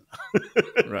happen.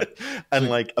 Right. And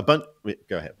So, like a bunch,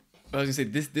 go ahead. I was gonna say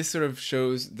this sort of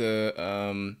shows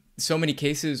the so many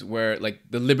cases where like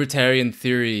the libertarian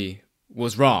theory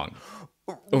was wrong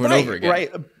over and over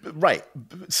again. Right.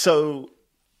 So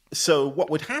what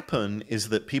would happen is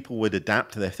that people would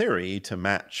adapt their theory to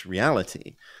match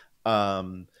reality.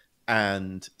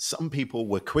 And some people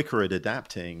were quicker at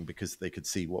adapting because they could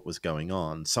see what was going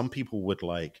on. Some people would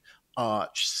like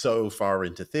arch so far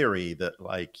into theory that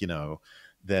like,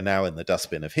 they're now in the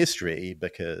dustbin of history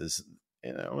because,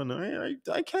 and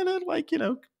I kind of like,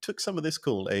 took some of this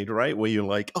Kool-Aid, right? Where you're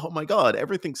like, oh my God,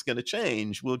 everything's going to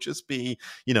change. We'll just be,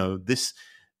 this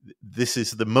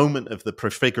is the moment of the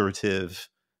prefigurative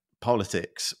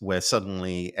politics where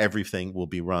suddenly everything will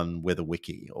be run with a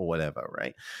wiki or whatever,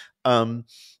 right?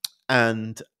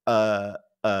 And but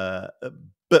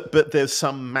there's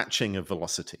some matching of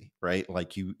velocity, right?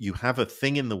 Like you have a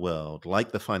thing in the world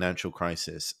like the financial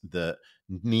crisis that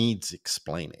needs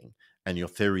explaining, and your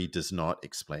theory does not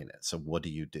explain it. So what do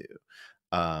you do?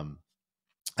 And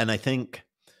I think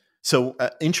so.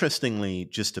 Interestingly,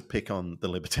 just to pick on the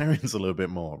libertarians a little bit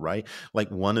more, right?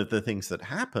 Like one of the things that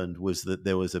happened was that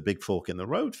there was a big fork in the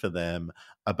road for them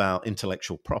about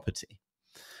intellectual property.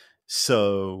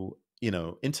 So,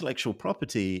 intellectual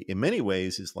property in many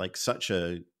ways is like such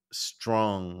a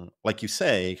strong, like you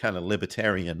say, kind of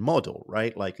libertarian model,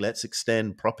 right? Like let's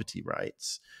extend property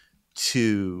rights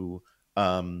to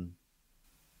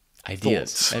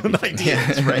Ideas,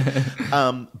 ideas, right?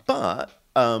 But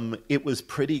it was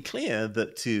pretty clear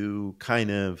that to kind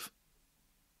of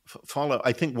follow,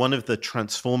 I think one of the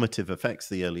transformative effects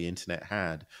the early internet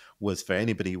had was for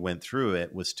anybody who went through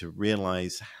it was to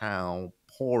realize how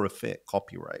poor a fit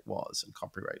copyright was and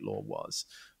copyright law was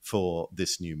for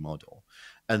this new model.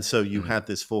 And so you had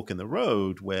this fork in the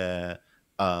road where,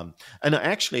 and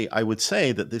actually I would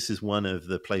say that this is one of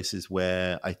the places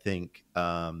where I think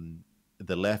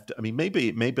the left, I mean,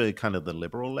 maybe kind of the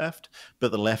liberal left,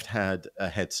 but the left had a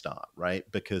head start, right?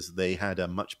 Because they had a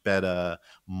much better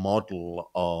model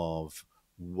of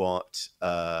what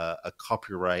a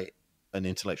copyright, an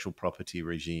intellectual property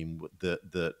regime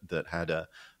that had a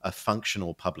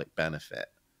functional public benefit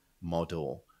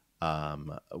model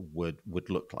would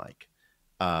look like.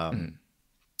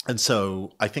 And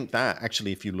so I think that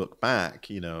actually, if you look back,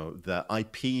 the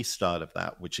IP start of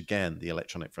that, which again, the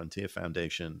Electronic Frontier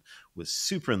Foundation was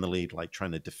super in the lead, like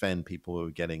trying to defend people who were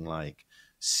getting like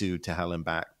sued to hell and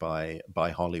back by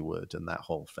Hollywood and that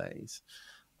whole phase.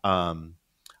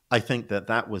 I think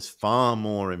that was far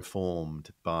more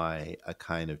informed by a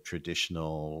kind of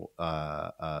traditional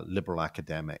liberal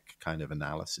academic kind of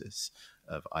analysis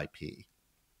of IP.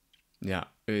 Yeah,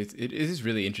 it is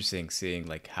really interesting seeing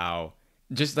like how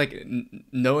just like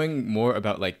knowing more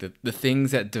about like the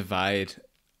things that divide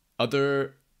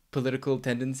other political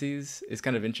tendencies is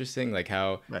kind of interesting. Like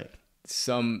how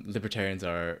some libertarians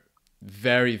are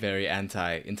very, very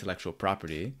anti-intellectual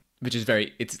property, which is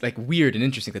it's like weird and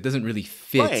interesting. That doesn't really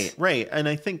fit. Right. And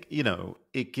I think,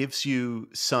 it gives you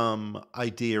some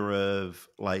idea of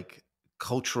like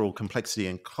cultural complexity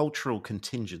and cultural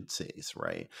contingencies,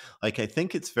 right? Like, I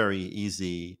think it's very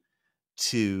easy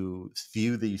to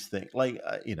view these things like,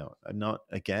 I'm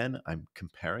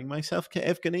comparing myself to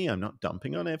Evgeny. I'm not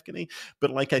dumping on Evgeny,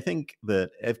 but like, I think that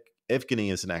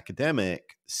Evgeny as an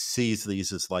academic sees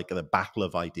these as like the battle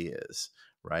of ideas,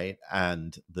 right?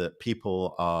 And that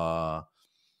people are,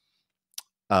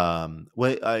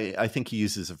 I think he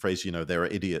uses a phrase, there are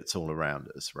idiots all around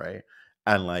us, right?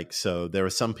 And like, so there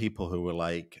are some people who are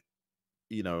like,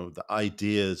 the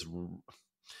ideas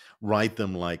ride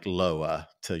them like lower,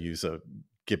 to use a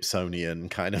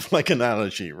Gibsonian kind of like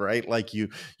analogy, right? Like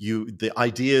the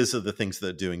ideas are the things that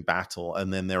are doing battle,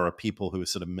 and then there are people who are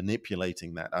sort of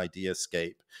manipulating that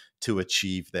ideascape to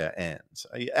achieve their ends.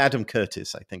 Adam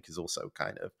Curtis, I think, is also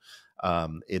kind of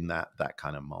in that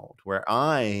kind of mold, where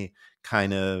I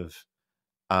kind of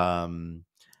and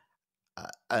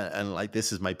like,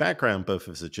 this is my background both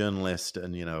as a journalist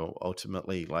and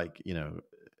ultimately like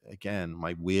again,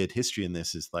 my weird history in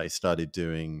this is that I started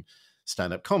doing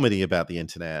stand-up comedy about the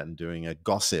internet and doing a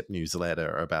gossip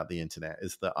newsletter about the internet,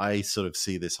 is that I sort of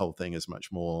see this whole thing as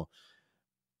much more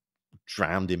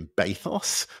drowned in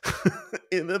bathos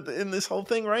in this whole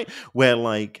thing, right? Where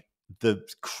like the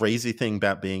crazy thing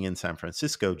about being in San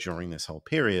Francisco during this whole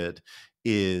period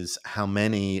is how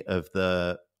many of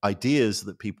the ideas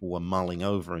that people were mulling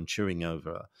over and chewing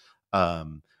over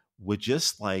were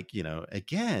just like,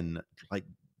 again, like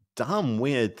dumb,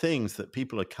 weird things that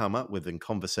people had come up with in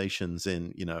conversations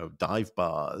in, dive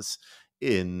bars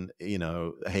in,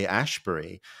 Hey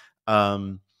Ashbury.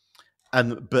 And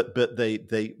but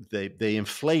they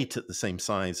inflate at the same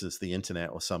size as the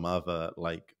internet or some other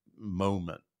like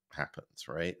moment happens,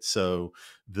 right? So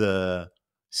the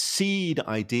seed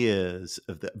ideas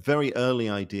of the very early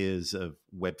ideas of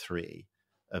Web3,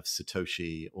 of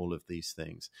Satoshi, all of these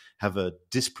things have a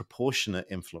disproportionate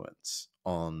influence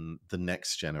on the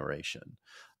next generation.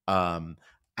 And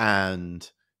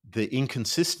the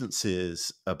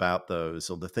inconsistencies about those,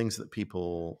 or the things that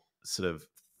people sort of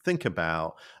think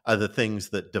about, are the things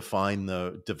that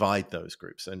divide those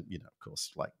groups. And of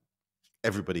course, like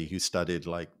everybody who studied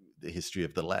like the history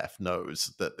of the left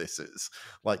knows that this is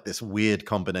like this weird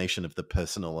combination of the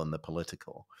personal and the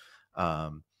political.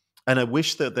 And I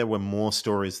wish that there were more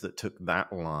stories that took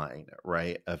that line,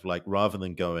 right? Of like, rather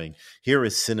than going, here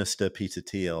is sinister Peter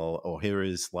Thiel, or here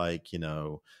is like,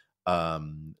 the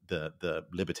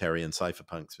libertarian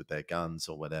cypherpunks with their guns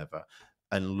or whatever,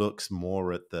 and looks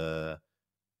more at the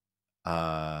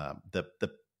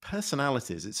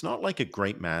personalities. It's not like a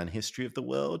great man history of the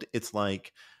world. It's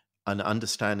like an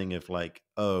understanding of like,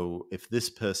 oh, if this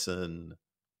person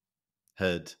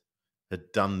had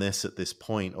done this at this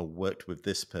point, or worked with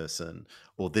this person,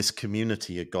 or this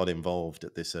community had got involved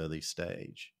at this early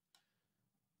stage.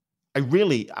 I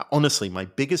really, honestly, my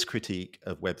biggest critique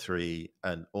of Web3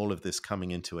 and all of this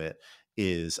coming into it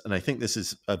is, and I think this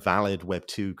is a valid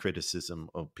Web2 criticism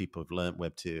of people who've learned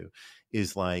Web2,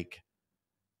 is like,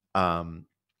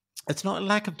 it's not a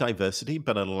lack of diversity,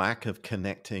 but a lack of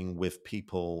connecting with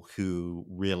people who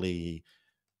really,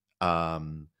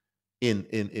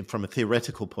 in from a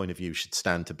theoretical point of view, should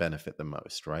stand to benefit the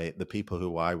most, right? The people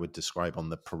who I would describe on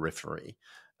the periphery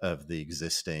of the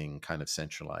existing kind of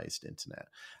centralized internet.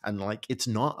 And like, it's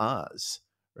not us,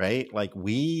 right? Like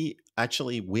we're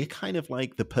kind of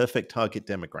like the perfect target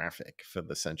demographic for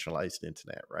the centralized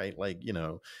internet, right? Like,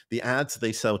 the ads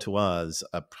they sell to us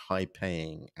are high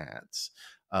paying ads.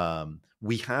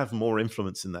 We have more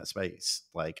influence in that space,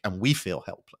 like, and we feel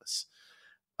helpless.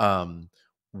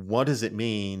 What does it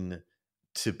mean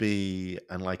to be,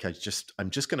 and like, I'm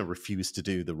just going to refuse to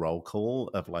do the roll call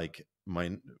of like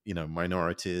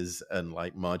minorities and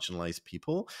like marginalized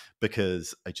people,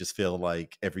 because I just feel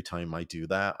like every time I do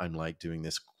that, I'm like doing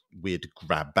this weird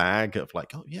grab bag of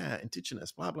like, oh yeah,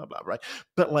 indigenous, blah blah blah, right?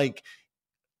 But like,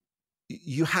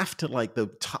 you have to like,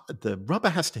 the rubber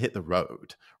has to hit the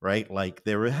road, right? Like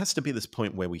there has to be this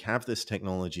point where we have this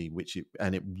technology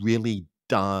and it really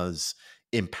does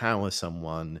empower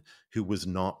someone who was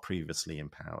not previously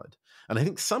empowered. And I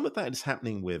think some of that is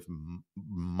happening with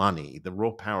money, the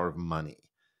raw power of money,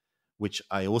 which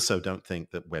I also don't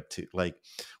think that Web2, like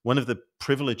one of the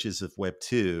privileges of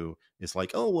Web2 is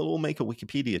like, oh, we'll all make a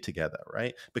Wikipedia together,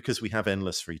 right? Because we have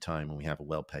endless free time and we have a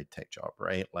well-paid tech job,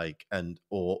 right? Like, and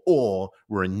or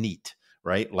we're a NEET,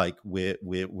 right? Like we're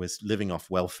living off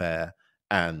welfare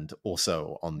and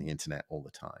also on the internet all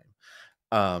the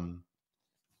time.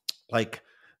 Like,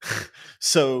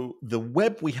 so the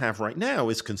web we have right now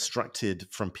is constructed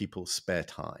from people's spare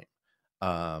time.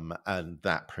 And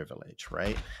that privilege,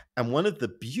 right? And one of the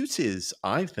beauties,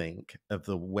 I think, of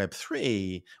the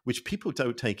Web3, which people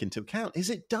don't take into account, is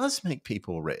it does make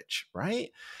people rich, right?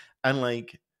 And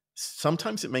like,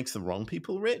 sometimes it makes the wrong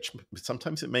people rich,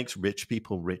 sometimes it makes rich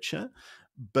people richer,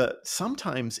 but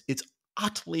sometimes it's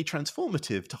utterly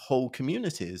transformative to whole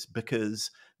communities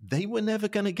because they were never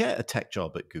going to get a tech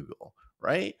job at Google,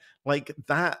 right? Like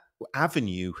that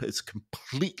avenue has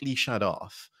completely shut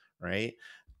off, right?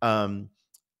 And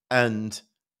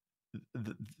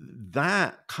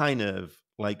that kind of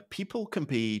like, people can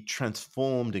be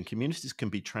transformed and communities can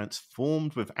be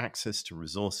transformed with access to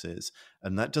resources.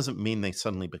 And that doesn't mean they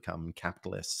suddenly become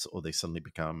capitalists or they suddenly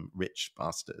become rich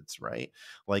bastards, right?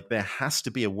 Like there has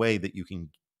to be a way that you can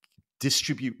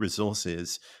distribute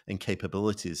resources and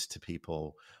capabilities to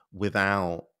people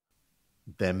without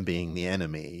them being the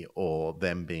enemy or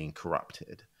them being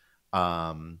corrupted.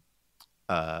 But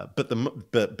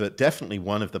definitely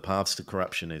one of the paths to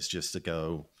corruption is just to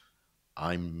go,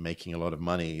 I'm making a lot of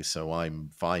money, so I'm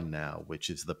fine now,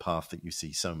 which is the path that you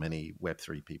see so many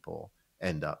Web3 people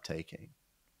end up taking.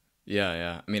 Yeah,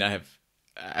 yeah. I mean, I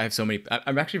have so many.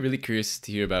 I'm actually really curious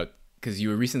to hear about, because you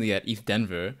were recently at ETH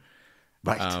Denver.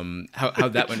 Right. How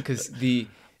that went? Because the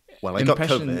Well, I got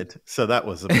impression, COVID, so that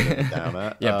was a bit of a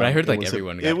downer. yeah, but I heard It like was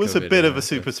everyone it got was a COVID bit and of all a that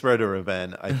stuff. super spreader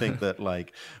event. I think that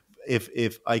like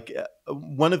if I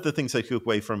one of the things I took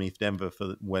away from ETH Denver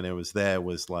for when I was there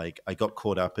was like I got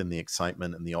caught up in the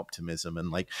excitement and the optimism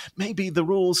and like maybe the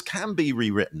rules can be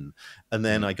rewritten. And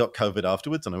then I got COVID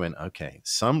afterwards and I went, okay,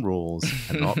 some rules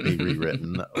cannot be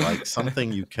rewritten. Like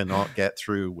something you cannot get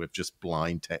through with just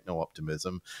blind techno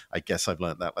optimism. I guess I've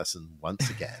learned that lesson once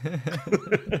again.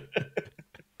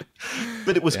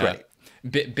 But it was Yeah, great.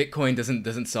 Bitcoin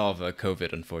doesn't solve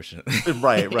COVID, unfortunately.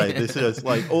 Right, right. This is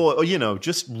like, or you know,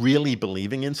 just really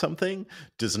believing in something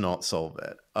does not solve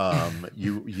it.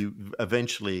 You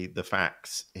eventually the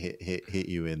facts hit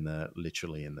you in the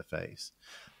literally in the face.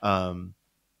 Um,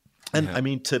 and Yeah. I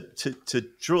mean, to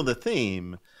draw the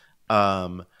theme,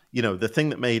 you know, the thing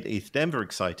that made ETH Denver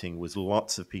exciting was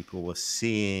lots of people were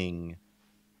seeing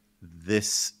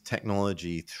this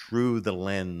technology through the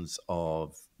lens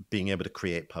of being able to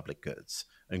create public goods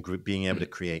and being able to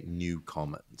create new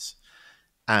commons.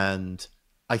 And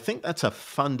I think that's a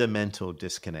fundamental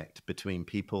disconnect between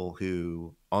people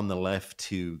who on the left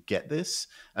who get this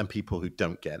and people who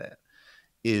don't get it.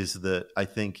 Is that I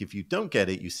think if you don't get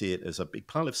it, you see it as a big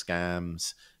pile of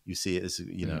scams. You see it as,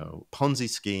 you know, Ponzi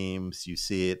schemes. You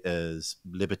see it as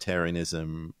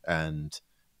libertarianism and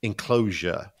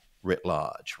enclosure writ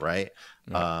large, right?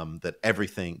 Right. That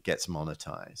everything gets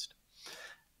monetized.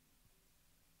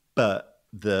 But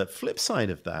the flip side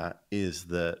of that is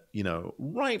that, you know,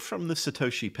 right from the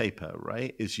Satoshi paper,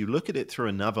 right, is you look at it through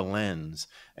another lens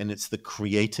and it's the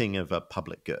creating of a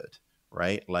public good,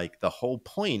 right? Like the whole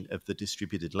point of the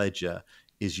distributed ledger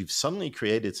is you've suddenly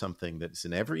created something that's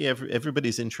in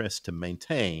everybody's interest to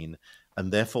maintain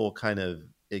and therefore kind of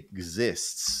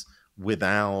exists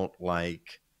without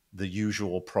like the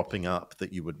usual propping up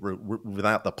that you would,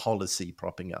 without the policy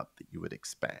propping up that you would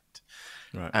expect.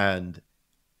 Right. And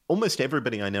almost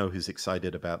everybody I know who's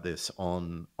excited about this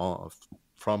from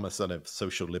a sort of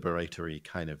social liberatory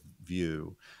kind of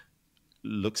view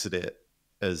looks at it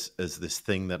as this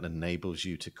thing that enables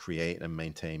you to create and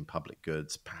maintain public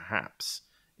goods, perhaps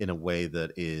in a way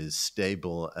that is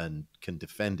stable and can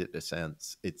defend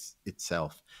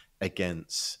itself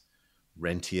against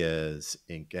rentiers,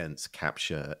 against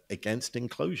capture, against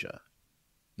enclosure.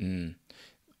 Mm.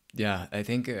 Yeah, I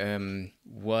think a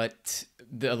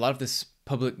lot of this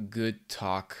public good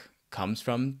talk comes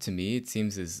from, to me, it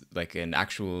seems, is like an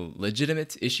actual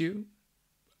legitimate issue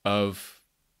of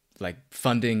like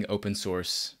funding open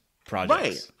source Right.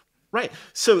 projects. Right.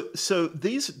 So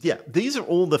these are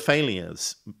all the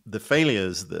failures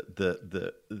that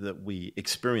we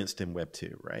experienced in Web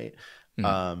 2, right? Mm.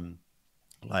 Um,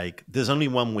 like there's only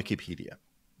one Wikipedia.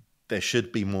 There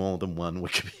should be more than one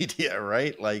Wikipedia,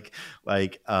 right?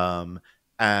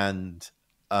 And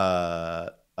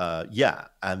yeah,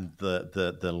 and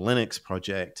the Linux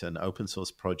project and open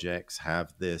source projects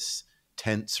have this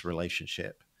tense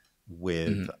relationship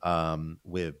with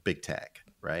big tech,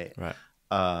 right? Right.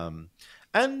 Um,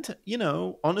 and you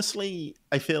know, honestly,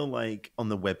 I feel like on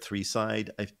the Web3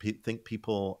 side, think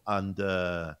people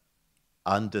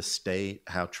understate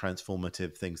how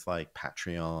transformative things like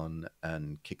Patreon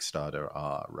and Kickstarter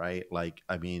are, right? Like,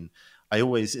 I mean, I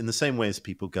always, in the same way as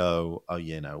people go, oh,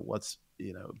 you know,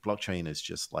 blockchain is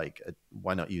just like,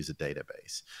 why not use a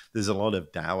database? There's a lot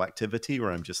of DAO activity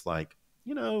where I'm just like,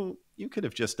 you know, you could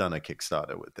have just done a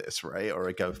Kickstarter with this, right? Or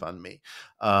a GoFundMe.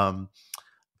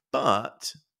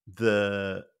 But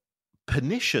the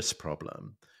pernicious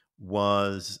problem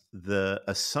was the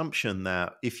assumption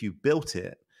that if you built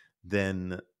it,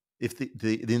 then if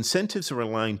the incentives are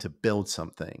aligned to build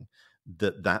something,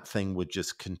 that thing would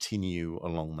just continue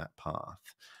along that path.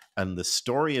 And the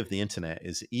story of the internet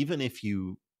is even if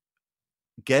you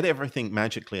get everything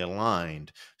magically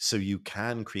aligned so you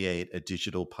can create a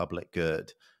digital public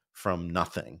good from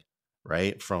nothing,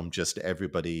 right? From just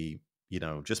everybody, you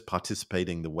know, just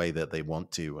participating the way that they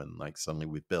want to. And like suddenly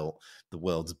we've built the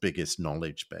world's biggest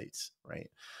knowledge base, right?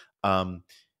 Um,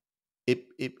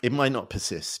 it might not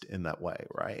persist in that way,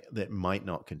 right? That might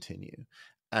not continue.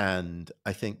 And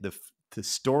I think the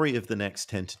story of the next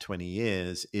 10 to 20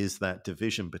 years is that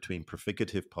division between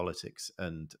profligative politics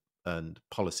and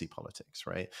policy politics,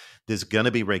 right? There's going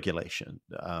to be regulation,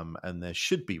 and there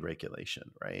should be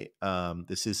regulation, right?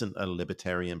 This isn't a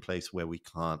libertarian place where we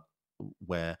can't,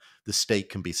 where the state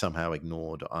can be somehow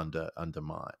ignored,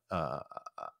 undermined,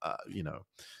 you know,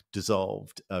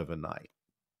 dissolved overnight.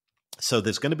 So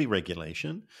there's going to be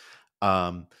regulation,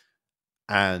 um,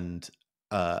 and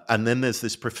And then there's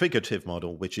this prefigurative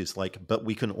model, which is like, but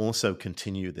we can also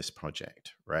continue this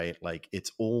project, right? Like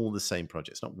it's all the same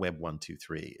project. It's not Web 1, 2,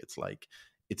 3. It's like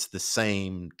it's the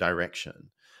same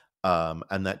direction,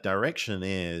 and that direction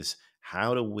is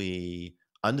how do we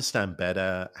understand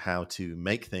better how to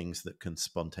make things that can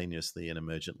spontaneously and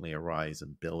emergently arise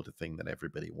and build a thing that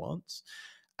everybody wants,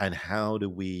 and how do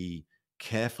we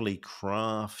carefully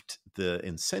craft the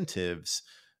incentives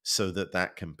so that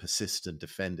that can persist and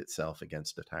defend itself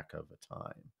against attack over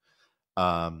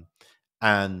time.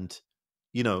 And,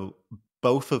 you know,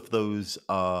 both of those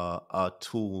are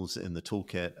tools in the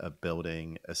toolkit of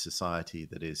building a society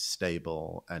that is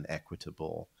stable and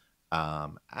equitable,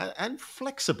 and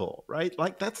flexible, right?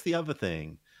 Like that's the other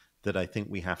thing that I think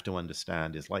we have to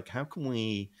understand is like, how can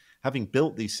we, having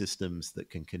built these systems that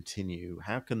can continue,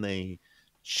 how can they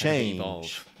How do they change?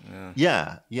 evolve?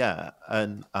 Yeah.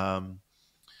 And,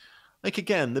 like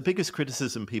again, the biggest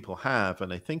criticism people have,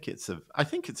 and I think it's a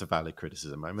valid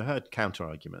criticism. I've heard counter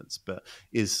arguments, but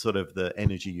is sort of the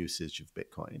energy usage of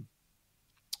Bitcoin,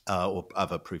 or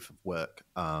other proof of work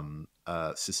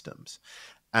systems.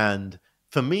 And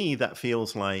for me, that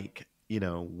feels like, you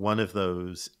know, one of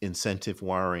those incentive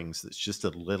wirings that's just a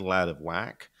little out of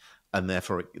whack, and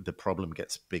therefore the problem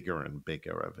gets bigger and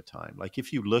bigger over time. Like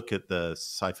if you look at the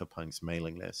cypherpunks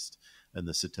mailing list and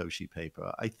the Satoshi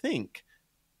paper, I think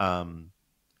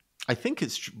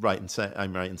it's right in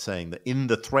I'm right in saying that in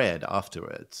the thread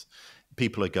afterwards,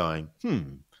 people are going,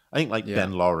 I think like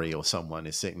Ben Laurie or someone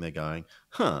is sitting there going,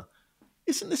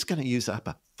 isn't this going to use up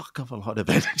a fuck of a lot of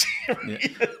energy?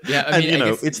 Yeah. I And, mean, you I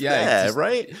know, guess, it's yeah, there, just,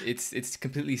 right? it's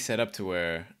completely set up to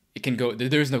where it can go.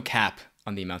 There's no cap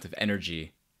on the amount of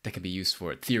energy that can be used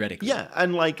for it theoretically. Yeah,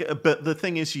 and like, but the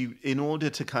thing is, in order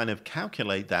to kind of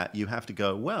calculate that, you have to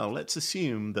go, well, let's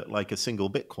assume that like a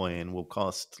single Bitcoin will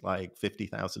cost like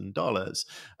 $50,000,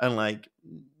 and like,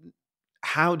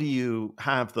 how do you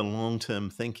have the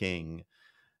long-term thinking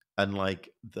and like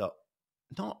the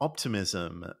not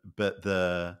optimism, but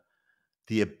the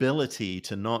ability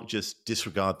to not just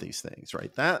disregard these things,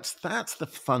 right? That's the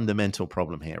fundamental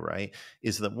problem here, right?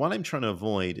 Is that what I'm trying to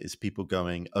avoid is people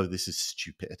going, oh, this is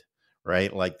stupid,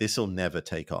 right? Like this will never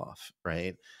take off,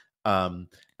 right? And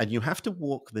you have to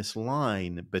walk this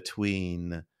line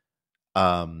between,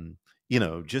 you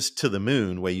know, just to the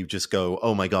moon where you just go,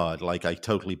 oh my God, like I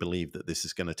totally believe that this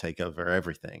is going to take over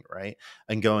everything, right?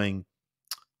 And going,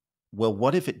 well,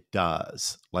 what if it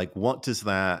does? Like,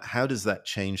 how does that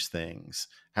change things?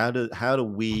 How do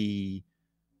we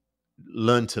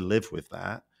learn to live with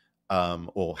that?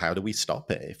 Or how do we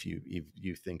stop it if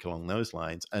you think along those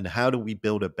lines? And how do we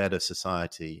build a better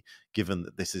society given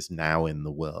that this is now in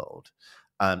the world?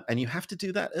 And you have to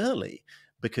do that early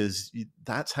because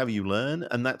that's how you learn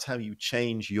and that's how you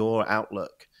change your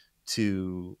outlook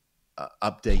to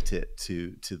update it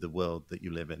to the world that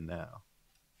you live in now.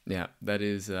 Yeah, that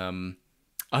is 100%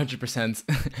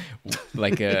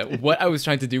 like what I was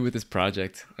trying to do with this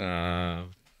project. That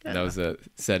was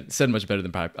said much better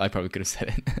than I probably could have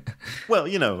said it. Well,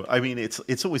 you know, I mean,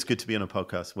 it's always good to be on a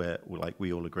podcast where like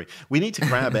we all agree. We need to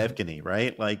grab Evgeny,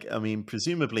 right? Like, I mean,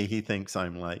 presumably he thinks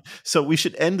I'm like. So we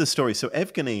should end the story. So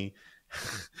Evgeny,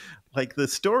 like the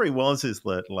story is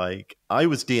that like I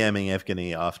was DMing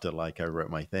Evgeny after like I wrote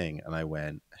my thing, and I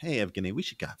went, "Hey, Evgeny, we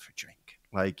should go out for a drink."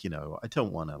 Like, you know, I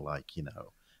don't want to like, you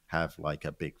know, have like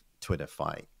a big Twitter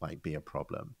fight, like be a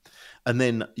problem. And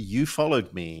then you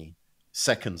followed me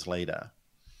seconds later.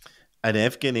 And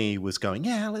Evgeny was going,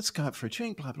 yeah, let's go out for a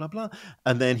drink, blah, blah, blah.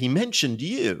 And then he mentioned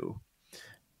you.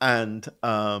 And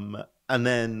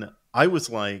then I was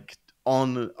like,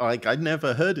 I'd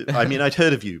never heard it. I mean, I'd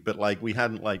heard of you, but like we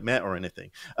hadn't like met or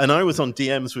anything. And I was on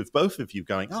DMs with both of you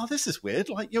going, oh, this is weird.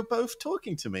 Like you're both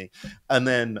talking to me. And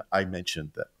then I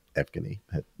mentioned that Evgeny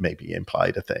had maybe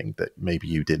implied a thing that maybe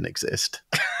you didn't exist.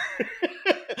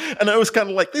 And I was kind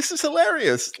of like, this is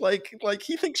hilarious. Like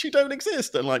he thinks you don't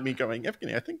exist. And like me going,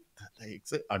 Evgeny, I think that they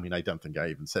exist. I mean, I don't think I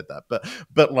even said that,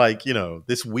 but like, you know,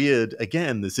 this weird,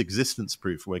 again, this existence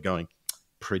proof we're going,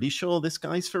 pretty sure this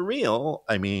guy's for real.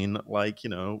 I mean, like, you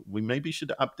know, we maybe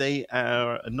should update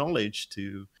our knowledge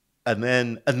to, and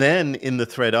then in the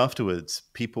thread afterwards,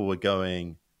 people were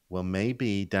going, well,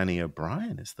 maybe Danny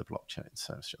O'Brien is the blockchain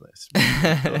socialist.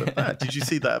 Thought of that. Did you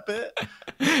see that bit?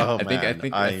 Oh, I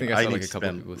think I saw like a couple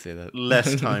of people say that.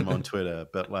 Less time on Twitter,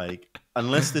 but like,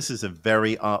 unless this is a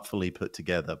very artfully put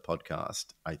together podcast,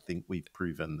 I think we've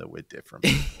proven that we're different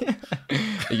people.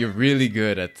 You're really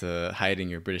good at hiding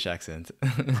your British accent.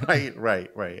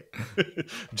 Right.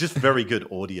 Just very good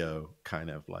audio, kind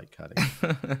of like cutting.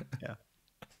 Yeah.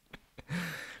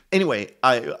 Anyway,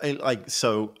 I like,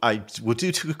 so I will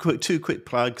do two quick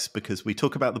plugs, because we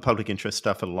talk about the public interest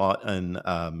stuff a lot. And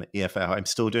EFF, I'm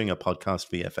still doing a podcast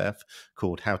for EFF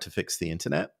called How to Fix the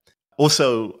Internet.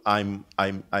 Also, I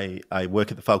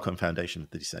work at the Filecoin Foundation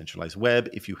for the Decentralized Web.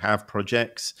 If you have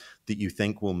projects that you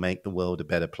think will make the world a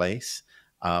better place,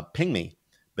 ping me,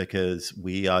 because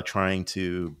we are trying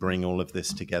to bring all of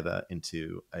this together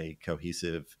into a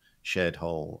cohesive, shared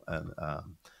whole.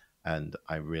 And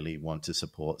I really want to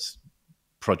support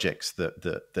projects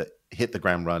that hit the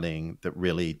ground running, that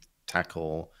really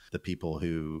tackle the people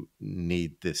who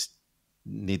need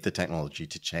the technology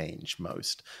to change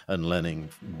most, and learning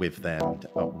with them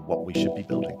what we should be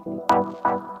building.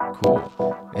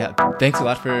 Cool. Yeah. Thanks a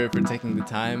lot for taking the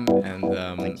time, and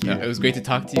it was great to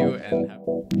talk to you. And